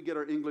from which we get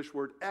our English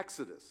word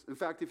Exodus. In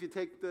fact, if you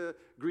take the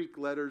Greek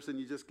letters and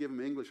you just give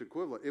them English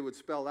equivalent, it would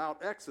spell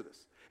out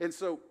Exodus. And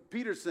so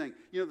Peter's saying,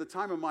 the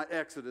time of my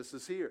Exodus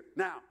is here.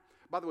 Now,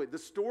 by the way, the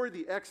story of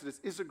the Exodus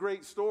is a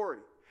great story,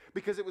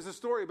 because it was a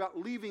story about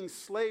leaving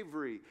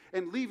slavery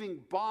and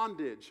leaving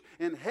bondage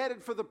and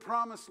headed for the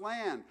promised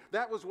land.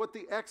 That was what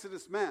the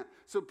Exodus meant.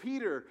 So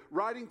Peter,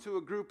 writing to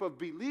a group of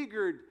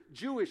beleaguered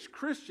Jewish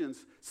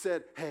Christians,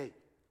 said, hey,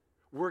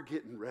 we're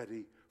getting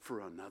ready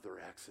for another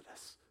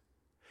Exodus.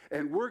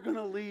 And we're going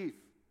to leave,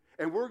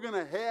 and we're going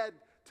to head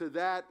to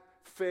that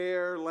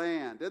fair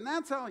land. And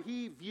that's how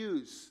he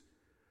views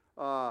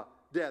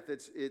death.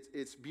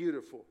 It's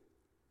beautiful.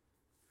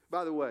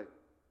 By the way,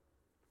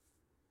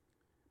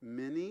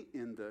 many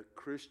in the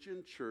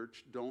Christian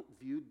church don't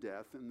view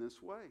death in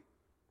this way,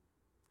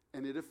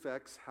 and it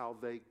affects how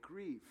they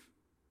grieve.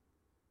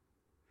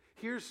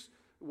 Here's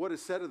what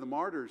is said of the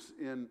martyrs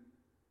in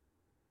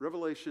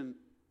Revelation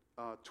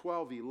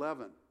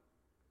 12:11.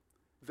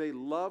 They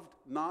loved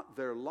not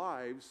their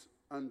lives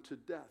unto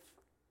death.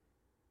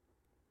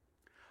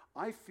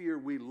 I fear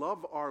we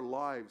love our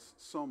lives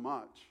so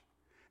much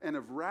and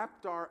have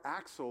wrapped our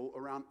axle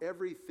around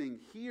everything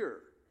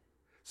here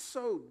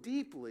so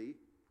deeply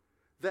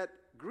that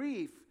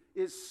grief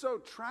is so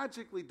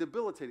tragically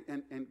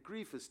debilitating. And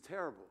grief is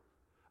terrible.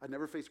 I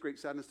never faced great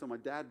sadness till my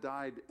dad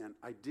died, and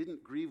I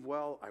didn't grieve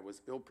well. I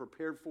was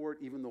ill-prepared for it,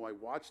 even though I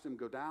watched him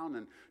go down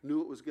and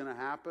knew it was going to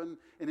happen.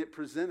 And it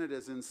presented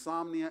as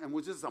insomnia and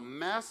was just a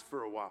mess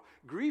for a while.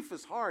 Grief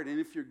is hard, and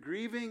if you're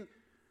grieving,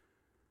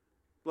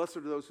 blessed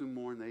are those who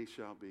mourn, they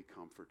shall be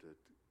comforted.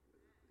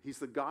 He's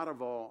the God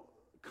of all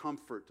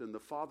comfort and the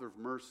Father of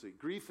mercy.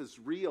 Grief is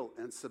real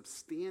and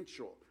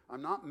substantial.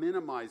 I'm not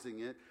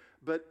minimizing it,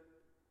 but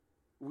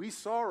we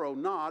sorrow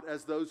not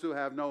as those who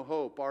have no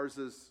hope. Ours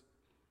is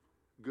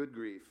good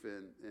grief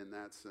in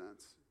that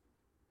sense.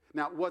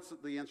 Now, what's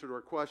the answer to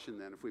our question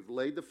then? If we've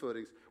laid the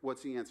footings,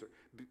 what's the answer?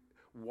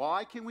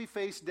 Why can we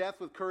face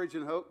death with courage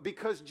and hope?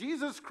 Because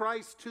Jesus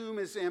Christ's tomb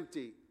is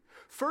empty.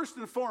 First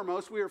and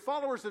foremost, we are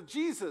followers of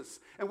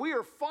Jesus, and we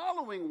are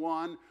following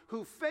one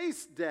who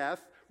faced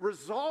death,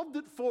 resolved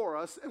it for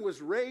us, and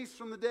was raised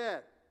from the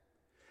dead.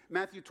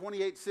 Matthew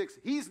 28:6,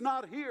 he's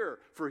not here,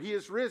 for he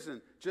is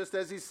risen, just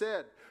as he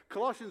said.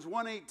 Colossians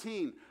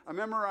 1:18, I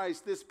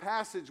memorized this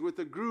passage with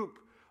a group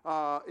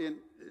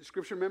in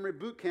Scripture Memory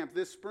Boot Camp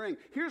this spring.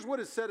 Here's what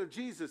is said of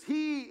Jesus.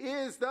 He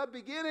is the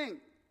beginning,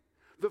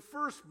 the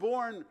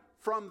firstborn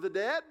from the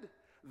dead,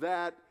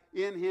 that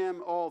in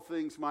him all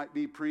things might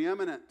be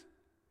preeminent.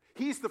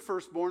 He's the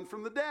firstborn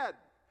from the dead.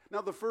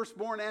 Now, the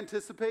firstborn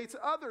anticipates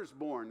others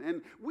born.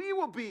 And we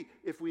will be,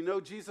 if we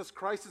know Jesus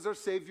Christ as our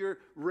Savior,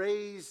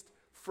 raised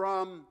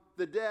from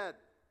the dead.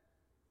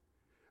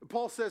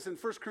 Paul says in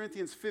 1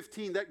 Corinthians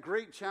 15, that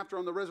great chapter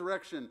on the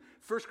resurrection,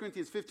 1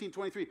 Corinthians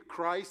 15:23,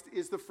 Christ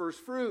is the first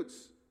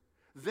fruits.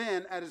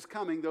 Then at his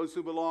coming, those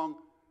who belong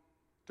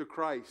to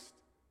Christ,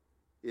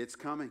 it's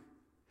coming.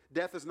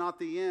 Death is not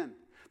the end.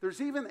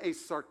 There's even a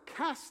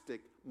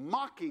sarcastic,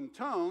 mocking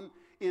tone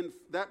in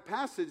that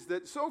passage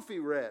that Sophie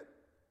read.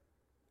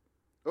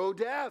 O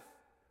death,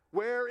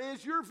 where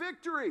is your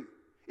victory?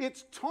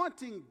 It's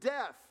taunting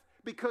death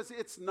because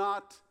it's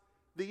not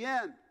the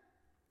end.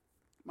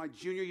 My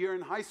junior year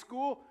in high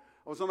school,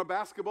 I was on a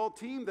basketball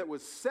team that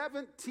was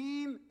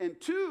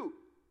 17-2.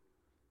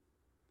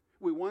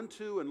 We won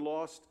 2 and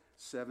lost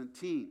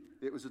 17.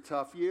 It was a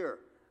tough year.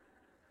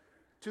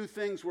 Two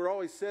things were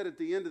always said at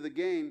the end of the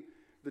game.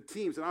 The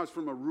teams, and I was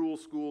from a rural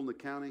school in the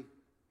county.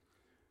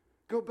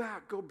 Go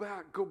back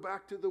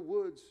to the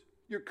woods.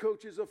 Your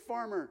coach is a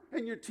farmer,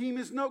 and your team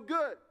is no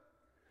good.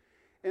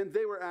 And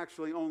they were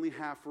actually only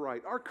half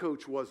right. Our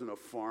coach wasn't a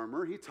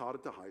farmer. He taught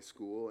at the high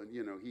school, and,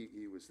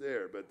 he was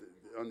there. But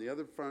on the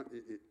other front,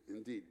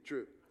 indeed,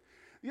 true.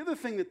 The other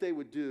thing that they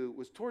would do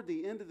was toward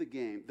the end of the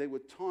game, they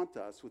would taunt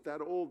us with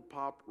that old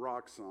pop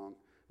rock song,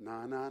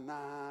 na, na,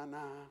 na,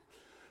 na.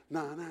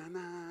 Na, na,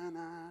 na,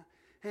 na.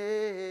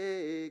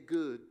 Hey,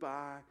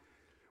 goodbye.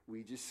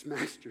 We just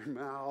smashed your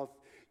mouth.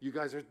 You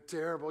guys are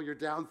terrible. You're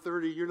down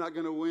 30. You're not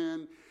going to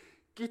win.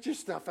 Get your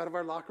stuff out of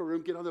our locker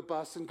room. Get on the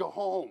bus and go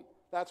home.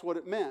 That's what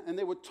it meant. And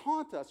they would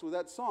taunt us with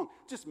that song,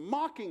 just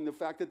mocking the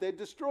fact that they'd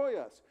destroy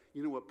us.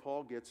 You know what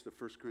Paul gets to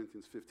 1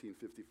 Corinthians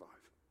 15:55?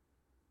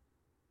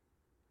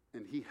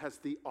 And he has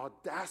the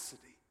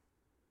audacity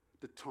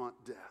to taunt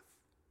death.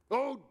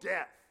 Oh,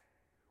 death,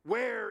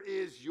 where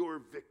is your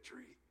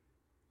victory?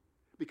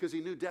 Because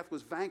he knew death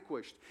was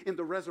vanquished in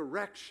the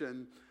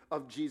resurrection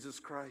of Jesus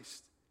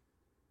Christ.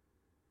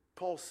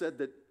 Paul said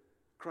that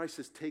Christ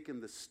has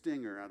taken the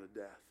stinger out of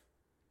death.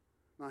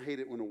 And I hate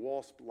it when a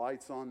wasp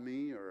lights on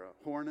me, or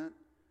a hornet,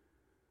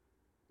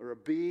 or a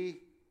bee.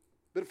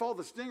 But if all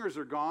the stingers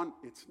are gone,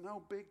 it's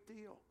no big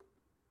deal.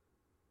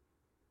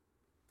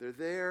 They're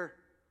there,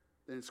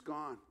 then it's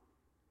gone.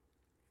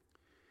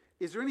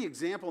 Is there any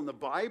example in the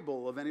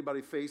Bible of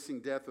anybody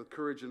facing death with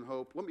courage and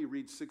hope? Let me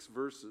read 6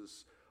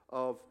 verses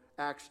of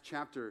Acts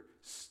chapter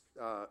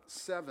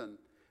 7,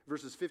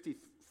 verses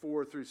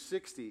 54 through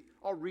 60.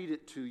 I'll read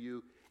it to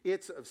you.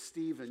 It's of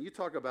Stephen. You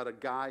talk about a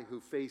guy who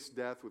faced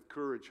death with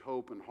courage,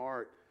 hope, and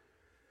heart.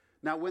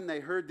 Now, when they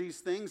heard these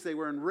things, they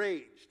were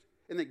enraged,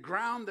 and they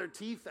ground their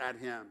teeth at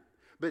him.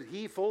 But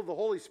he, full of the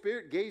Holy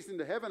Spirit, gazed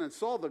into heaven and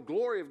saw the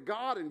glory of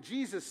God and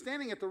Jesus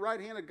standing at the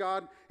right hand of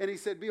God. And he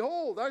said,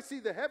 Behold, I see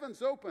the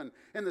heavens open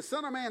and the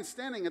Son of Man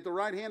standing at the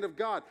right hand of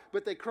God.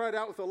 But they cried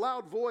out with a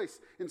loud voice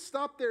and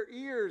stopped their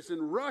ears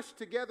and rushed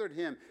together to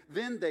him.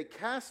 Then they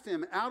cast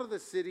him out of the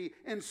city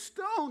and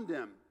stoned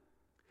him.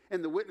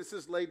 And the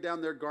witnesses laid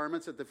down their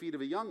garments at the feet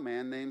of a young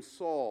man named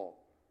Saul.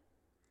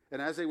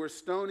 And as they were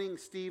stoning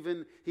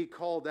Stephen, he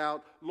called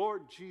out,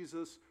 Lord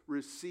Jesus,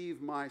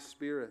 receive my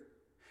spirit.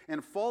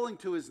 And falling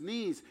to his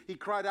knees, he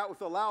cried out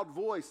with a loud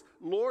voice,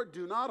 Lord,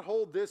 do not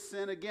hold this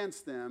sin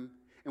against them.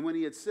 And when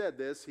he had said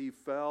this, he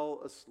fell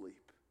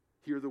asleep.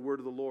 Hear the word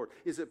of the Lord.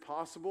 Is it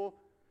possible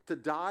to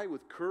die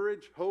with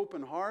courage, hope,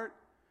 and heart?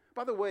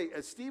 By the way,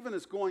 as Stephen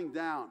is going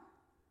down,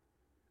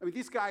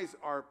 these guys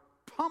are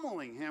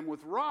pummeling him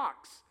with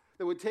rocks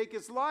that would take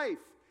his life.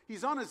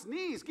 He's on his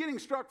knees, getting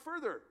struck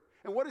further.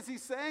 And what is he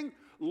saying?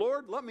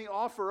 Lord, let me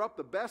offer up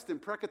the best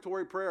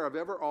imprecatory prayer I've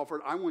ever offered.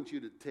 I want you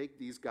to take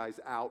these guys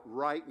out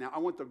right now. I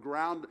want the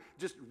ground,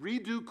 just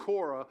redo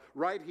Korah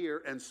right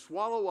here and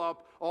swallow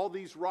up all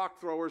these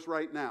rock throwers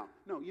right now.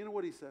 No, you know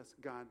what he says?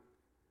 God,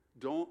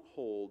 don't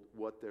hold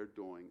what they're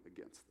doing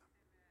against them.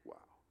 Wow.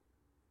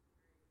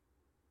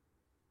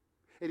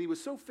 And he was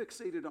so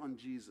fixated on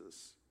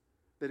Jesus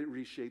that it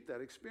reshaped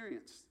that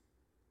experience.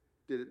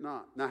 Did it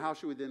not? Now, how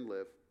should we then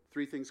live?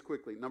 3 things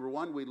quickly. Number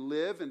 1, we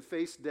live and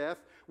face death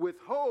with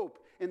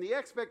hope and the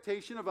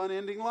expectation of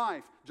unending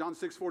life. John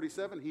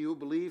 6:47, he who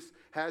believes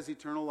has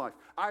eternal life.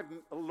 I've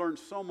learned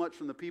so much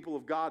from the people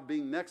of God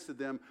being next to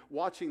them,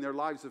 watching their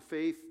lives of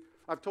faith.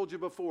 I've told you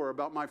before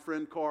about my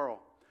friend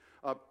Carl,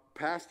 a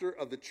pastor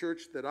of the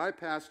church that I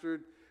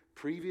pastored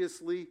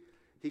previously.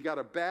 He got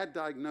a bad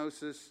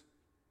diagnosis,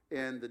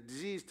 and the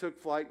disease took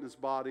flight in his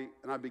body,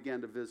 and I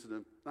began to visit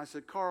him. And I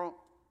said, Carl,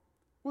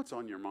 what's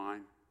on your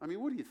mind?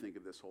 What do you think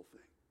of this whole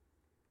thing?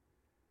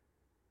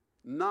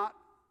 Not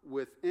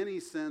with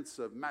any sense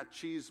of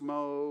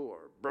machismo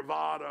or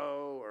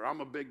bravado or I'm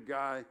a big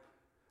guy.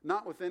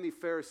 Not with any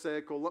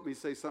pharisaical, let me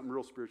say something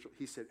real spiritual.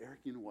 He said, Eric,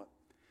 you know what?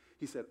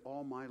 He said,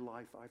 all my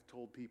life I've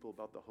told people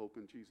about the hope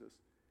in Jesus.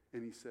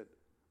 And he said,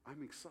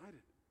 I'm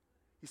excited.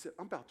 He said,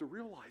 I'm about to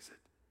realize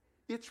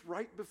it. It's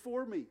right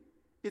before me.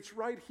 It's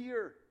right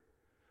here.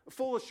 A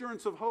full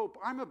assurance of hope.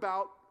 I'm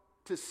about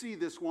to see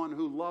this one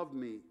who loved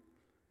me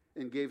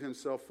and gave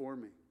himself for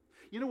me.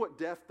 You know what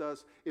death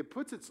does? It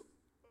puts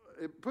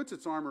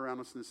its arm around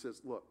us and it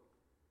says, look,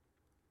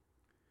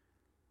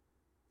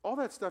 all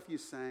that stuff you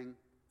sang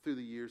through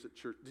the years at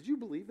church, did you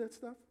believe that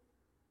stuff?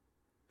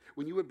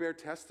 When you would bear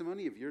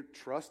testimony of your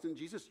trust in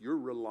Jesus, your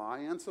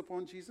reliance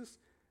upon Jesus?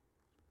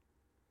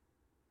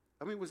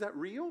 Was that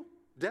real?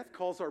 Death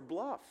calls our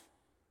bluff.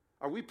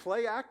 Are we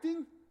play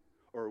acting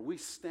or are we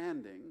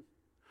standing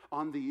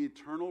on the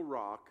eternal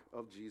rock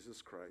of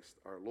Jesus Christ,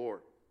 our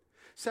Lord?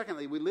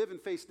 Secondly, we live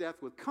and face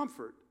death with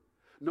comfort,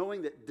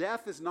 knowing that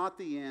death is not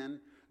the end,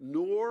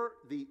 nor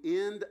the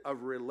end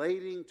of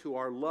relating to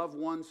our loved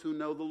ones who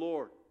know the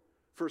Lord.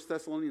 1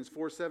 Thessalonians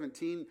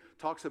 4:17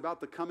 talks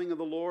about the coming of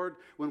the Lord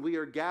when we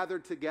are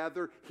gathered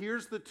together.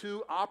 Here's the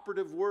 2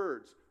 operative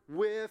words,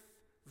 with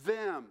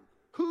them.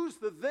 Who's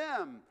the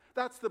them?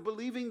 That's the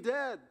believing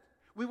dead.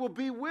 We will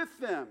be with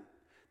them.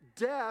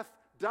 Death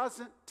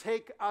doesn't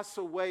take us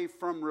away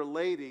from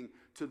relating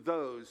to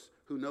those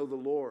who know the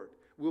Lord.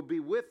 We'll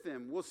be with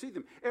them. We'll see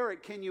them.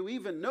 Eric, can you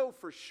even know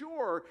for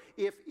sure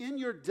if in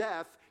your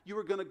death you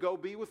were going to go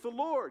be with the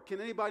Lord?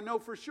 Can anybody know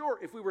for sure?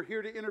 If we were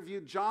here to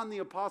interview John the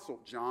Apostle,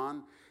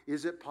 John,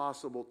 is it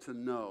possible to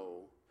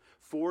know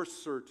for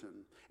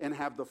certain and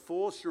have the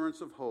full assurance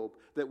of hope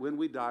that when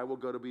we die we'll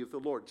go to be with the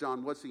Lord?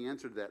 John, what's the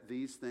answer to that?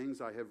 These things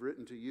I have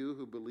written to you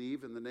who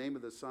believe in the name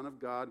of the Son of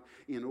God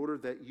in order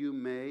that you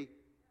may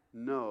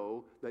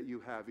know that you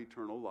have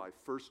eternal life.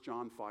 1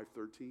 John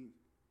 5:13.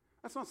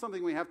 That's not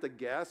something we have to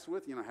guess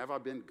with, have I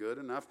been good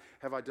enough?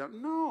 Have I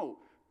done? No,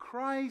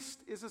 Christ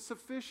is a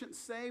sufficient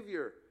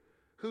Savior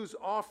whose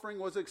offering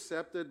was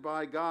accepted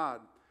by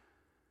God.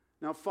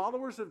 Now,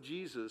 followers of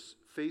Jesus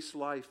face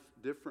life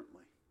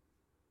differently.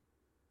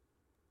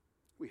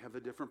 We have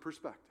a different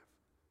perspective,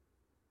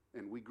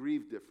 and we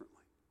grieve differently.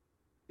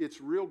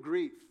 It's real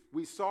grief.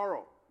 We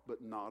sorrow,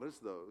 but not as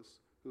those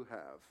who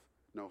have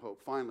no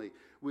hope. Finally,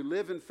 we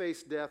live and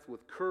face death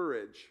with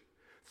courage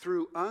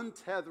through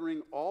untethering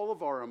all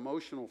of our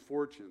emotional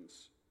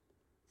fortunes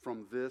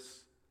from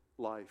this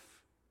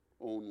life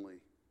only.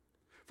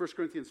 1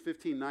 Corinthians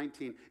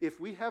 15:19, if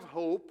we have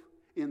hope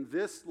in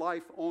this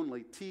life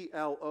only,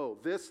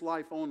 TLO, this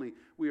life only,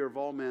 we are of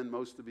all men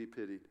most to be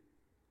pitied.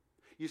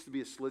 Used to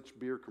be a Schlitz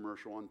beer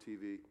commercial on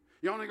TV.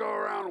 You only go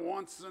around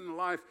once in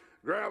life,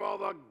 grab all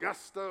the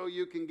gusto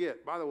you can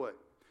get. By the way,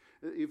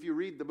 if you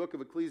read the book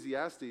of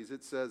Ecclesiastes,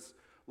 it says,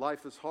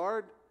 life is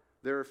hard,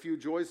 there are few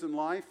joys in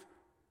life.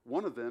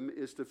 One of them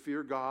is to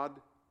fear God,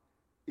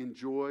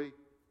 enjoy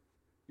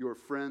your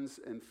friends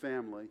and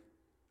family,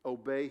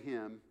 obey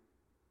Him,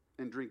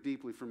 and drink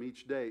deeply from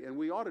each day. And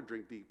we ought to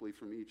drink deeply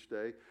from each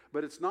day.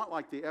 But it's not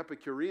like the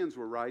Epicureans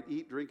were right,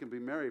 eat, drink, and be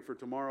merry, for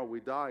tomorrow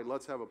we die.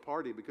 Let's have a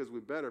party because we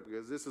better,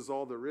 because this is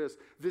all there is.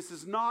 This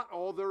is not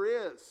all there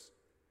is.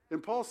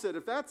 And Paul said,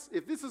 if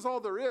this is all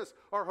there is,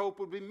 our hope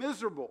would be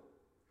miserable.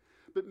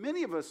 But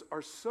many of us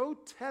are so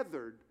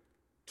tethered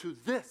to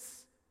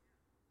this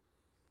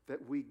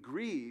that we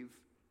grieve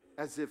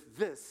as if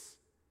this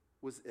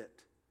was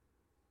it.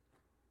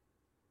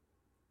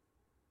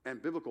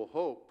 And biblical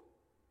hope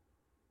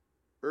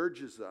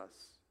urges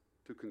us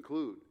to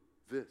conclude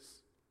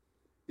this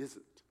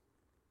isn't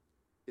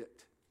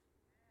it.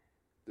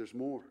 There's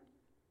more.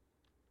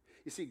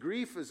 You see,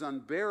 grief is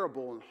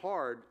unbearable and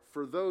hard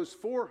for those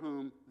for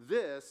whom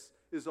this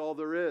is all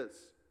there is.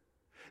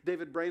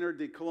 David Brainerd,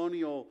 the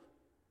colonial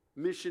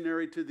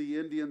missionary to the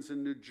Indians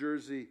in New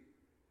Jersey,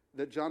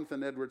 that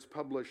Jonathan Edwards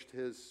published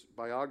his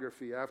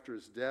biography after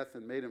his death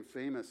and made him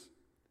famous.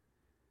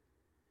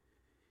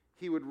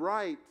 He would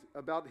write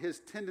about his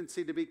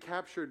tendency to be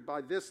captured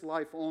by this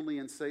life only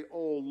and say,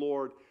 oh,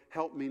 Lord,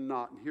 help me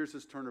not. And here's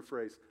his turn of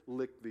phrase,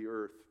 lick the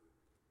earth.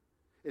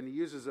 And he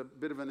uses a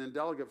bit of an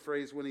indelicate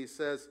phrase when he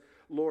says,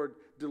 Lord,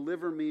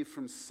 deliver me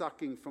from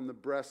sucking from the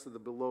breast of the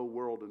below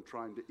world and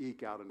trying to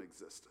eke out an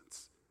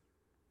existence.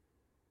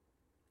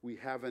 We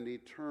have an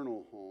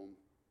eternal home.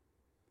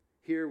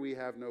 Here we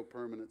have no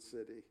permanent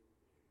city.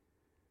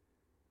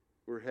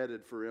 We're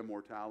headed for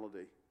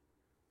immortality.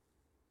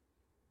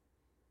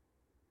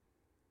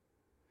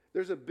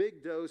 There's a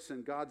big dose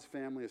in God's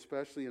family,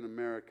 especially in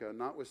America,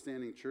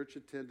 notwithstanding church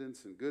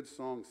attendance and good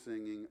song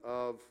singing,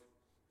 of,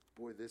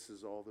 boy, this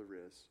is all there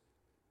is.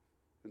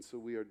 And so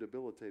we are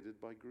debilitated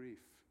by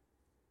grief.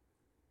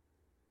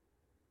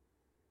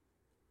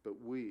 But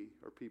we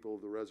are people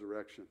of the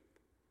resurrection,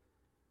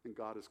 and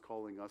God is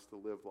calling us to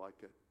live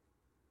like it.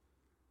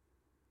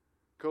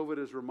 COVID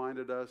has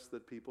reminded us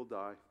that people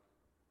die.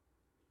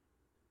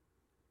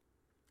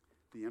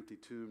 The empty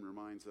tomb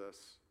reminds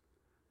us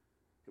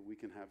that we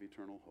can have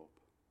eternal hope.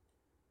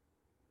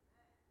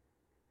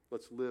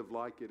 Let's live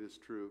like it is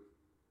true,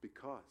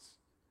 because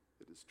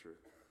it is true.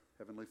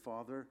 Heavenly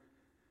Father,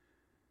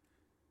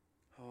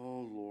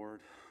 oh Lord,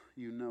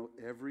 you know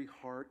every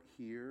heart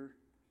here,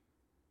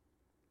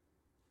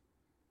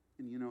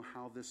 and you know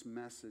how this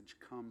message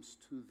comes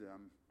to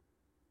them.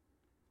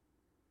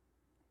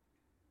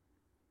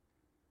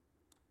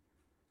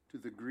 To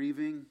the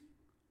grieving,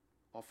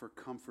 offer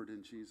comfort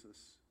in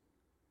Jesus.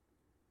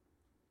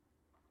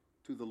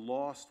 To the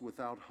lost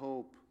without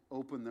hope,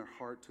 open their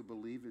heart to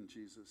believe in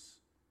Jesus.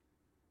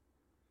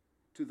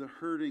 To the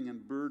hurting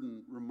and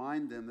burdened,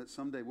 remind them that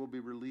someday we'll be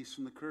released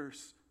from the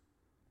curse.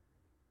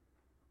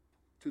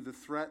 To the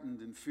threatened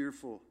and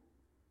fearful,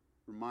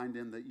 remind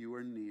them that you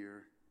are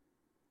near,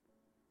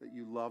 that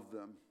you love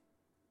them,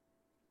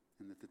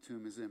 and that the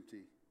tomb is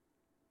empty.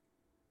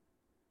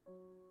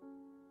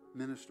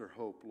 Minister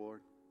hope,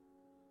 Lord.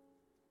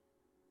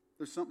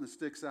 There's something that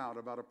sticks out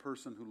about a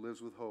person who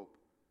lives with hope.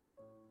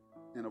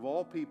 And of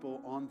all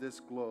people on this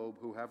globe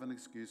who have an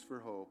excuse for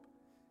hope,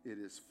 it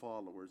is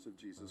followers of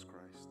Jesus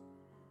Christ.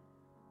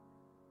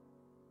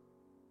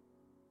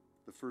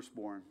 The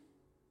firstborn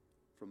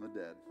from the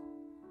dead.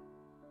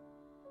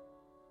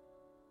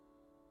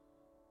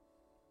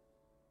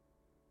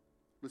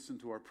 Listen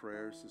to our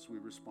prayers as we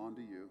respond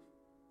to you.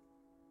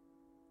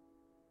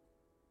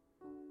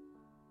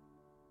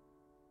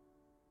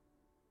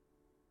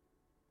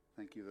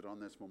 Thank you that on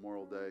this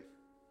Memorial Day,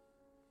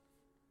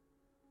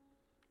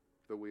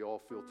 though we all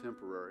feel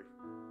temporary,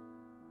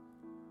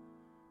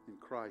 in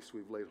Christ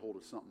we've laid hold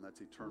of something that's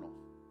eternal,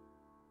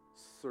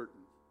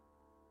 certain,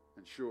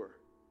 and sure.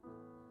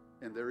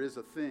 And there is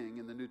a thing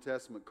in the New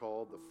Testament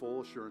called the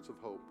full assurance of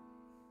hope.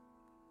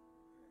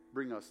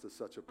 Bring us to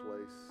such a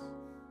place.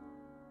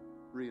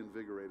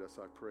 Reinvigorate us,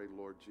 I pray,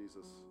 Lord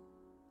Jesus,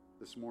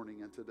 this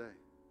morning and today.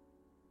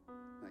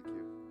 Thank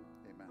you.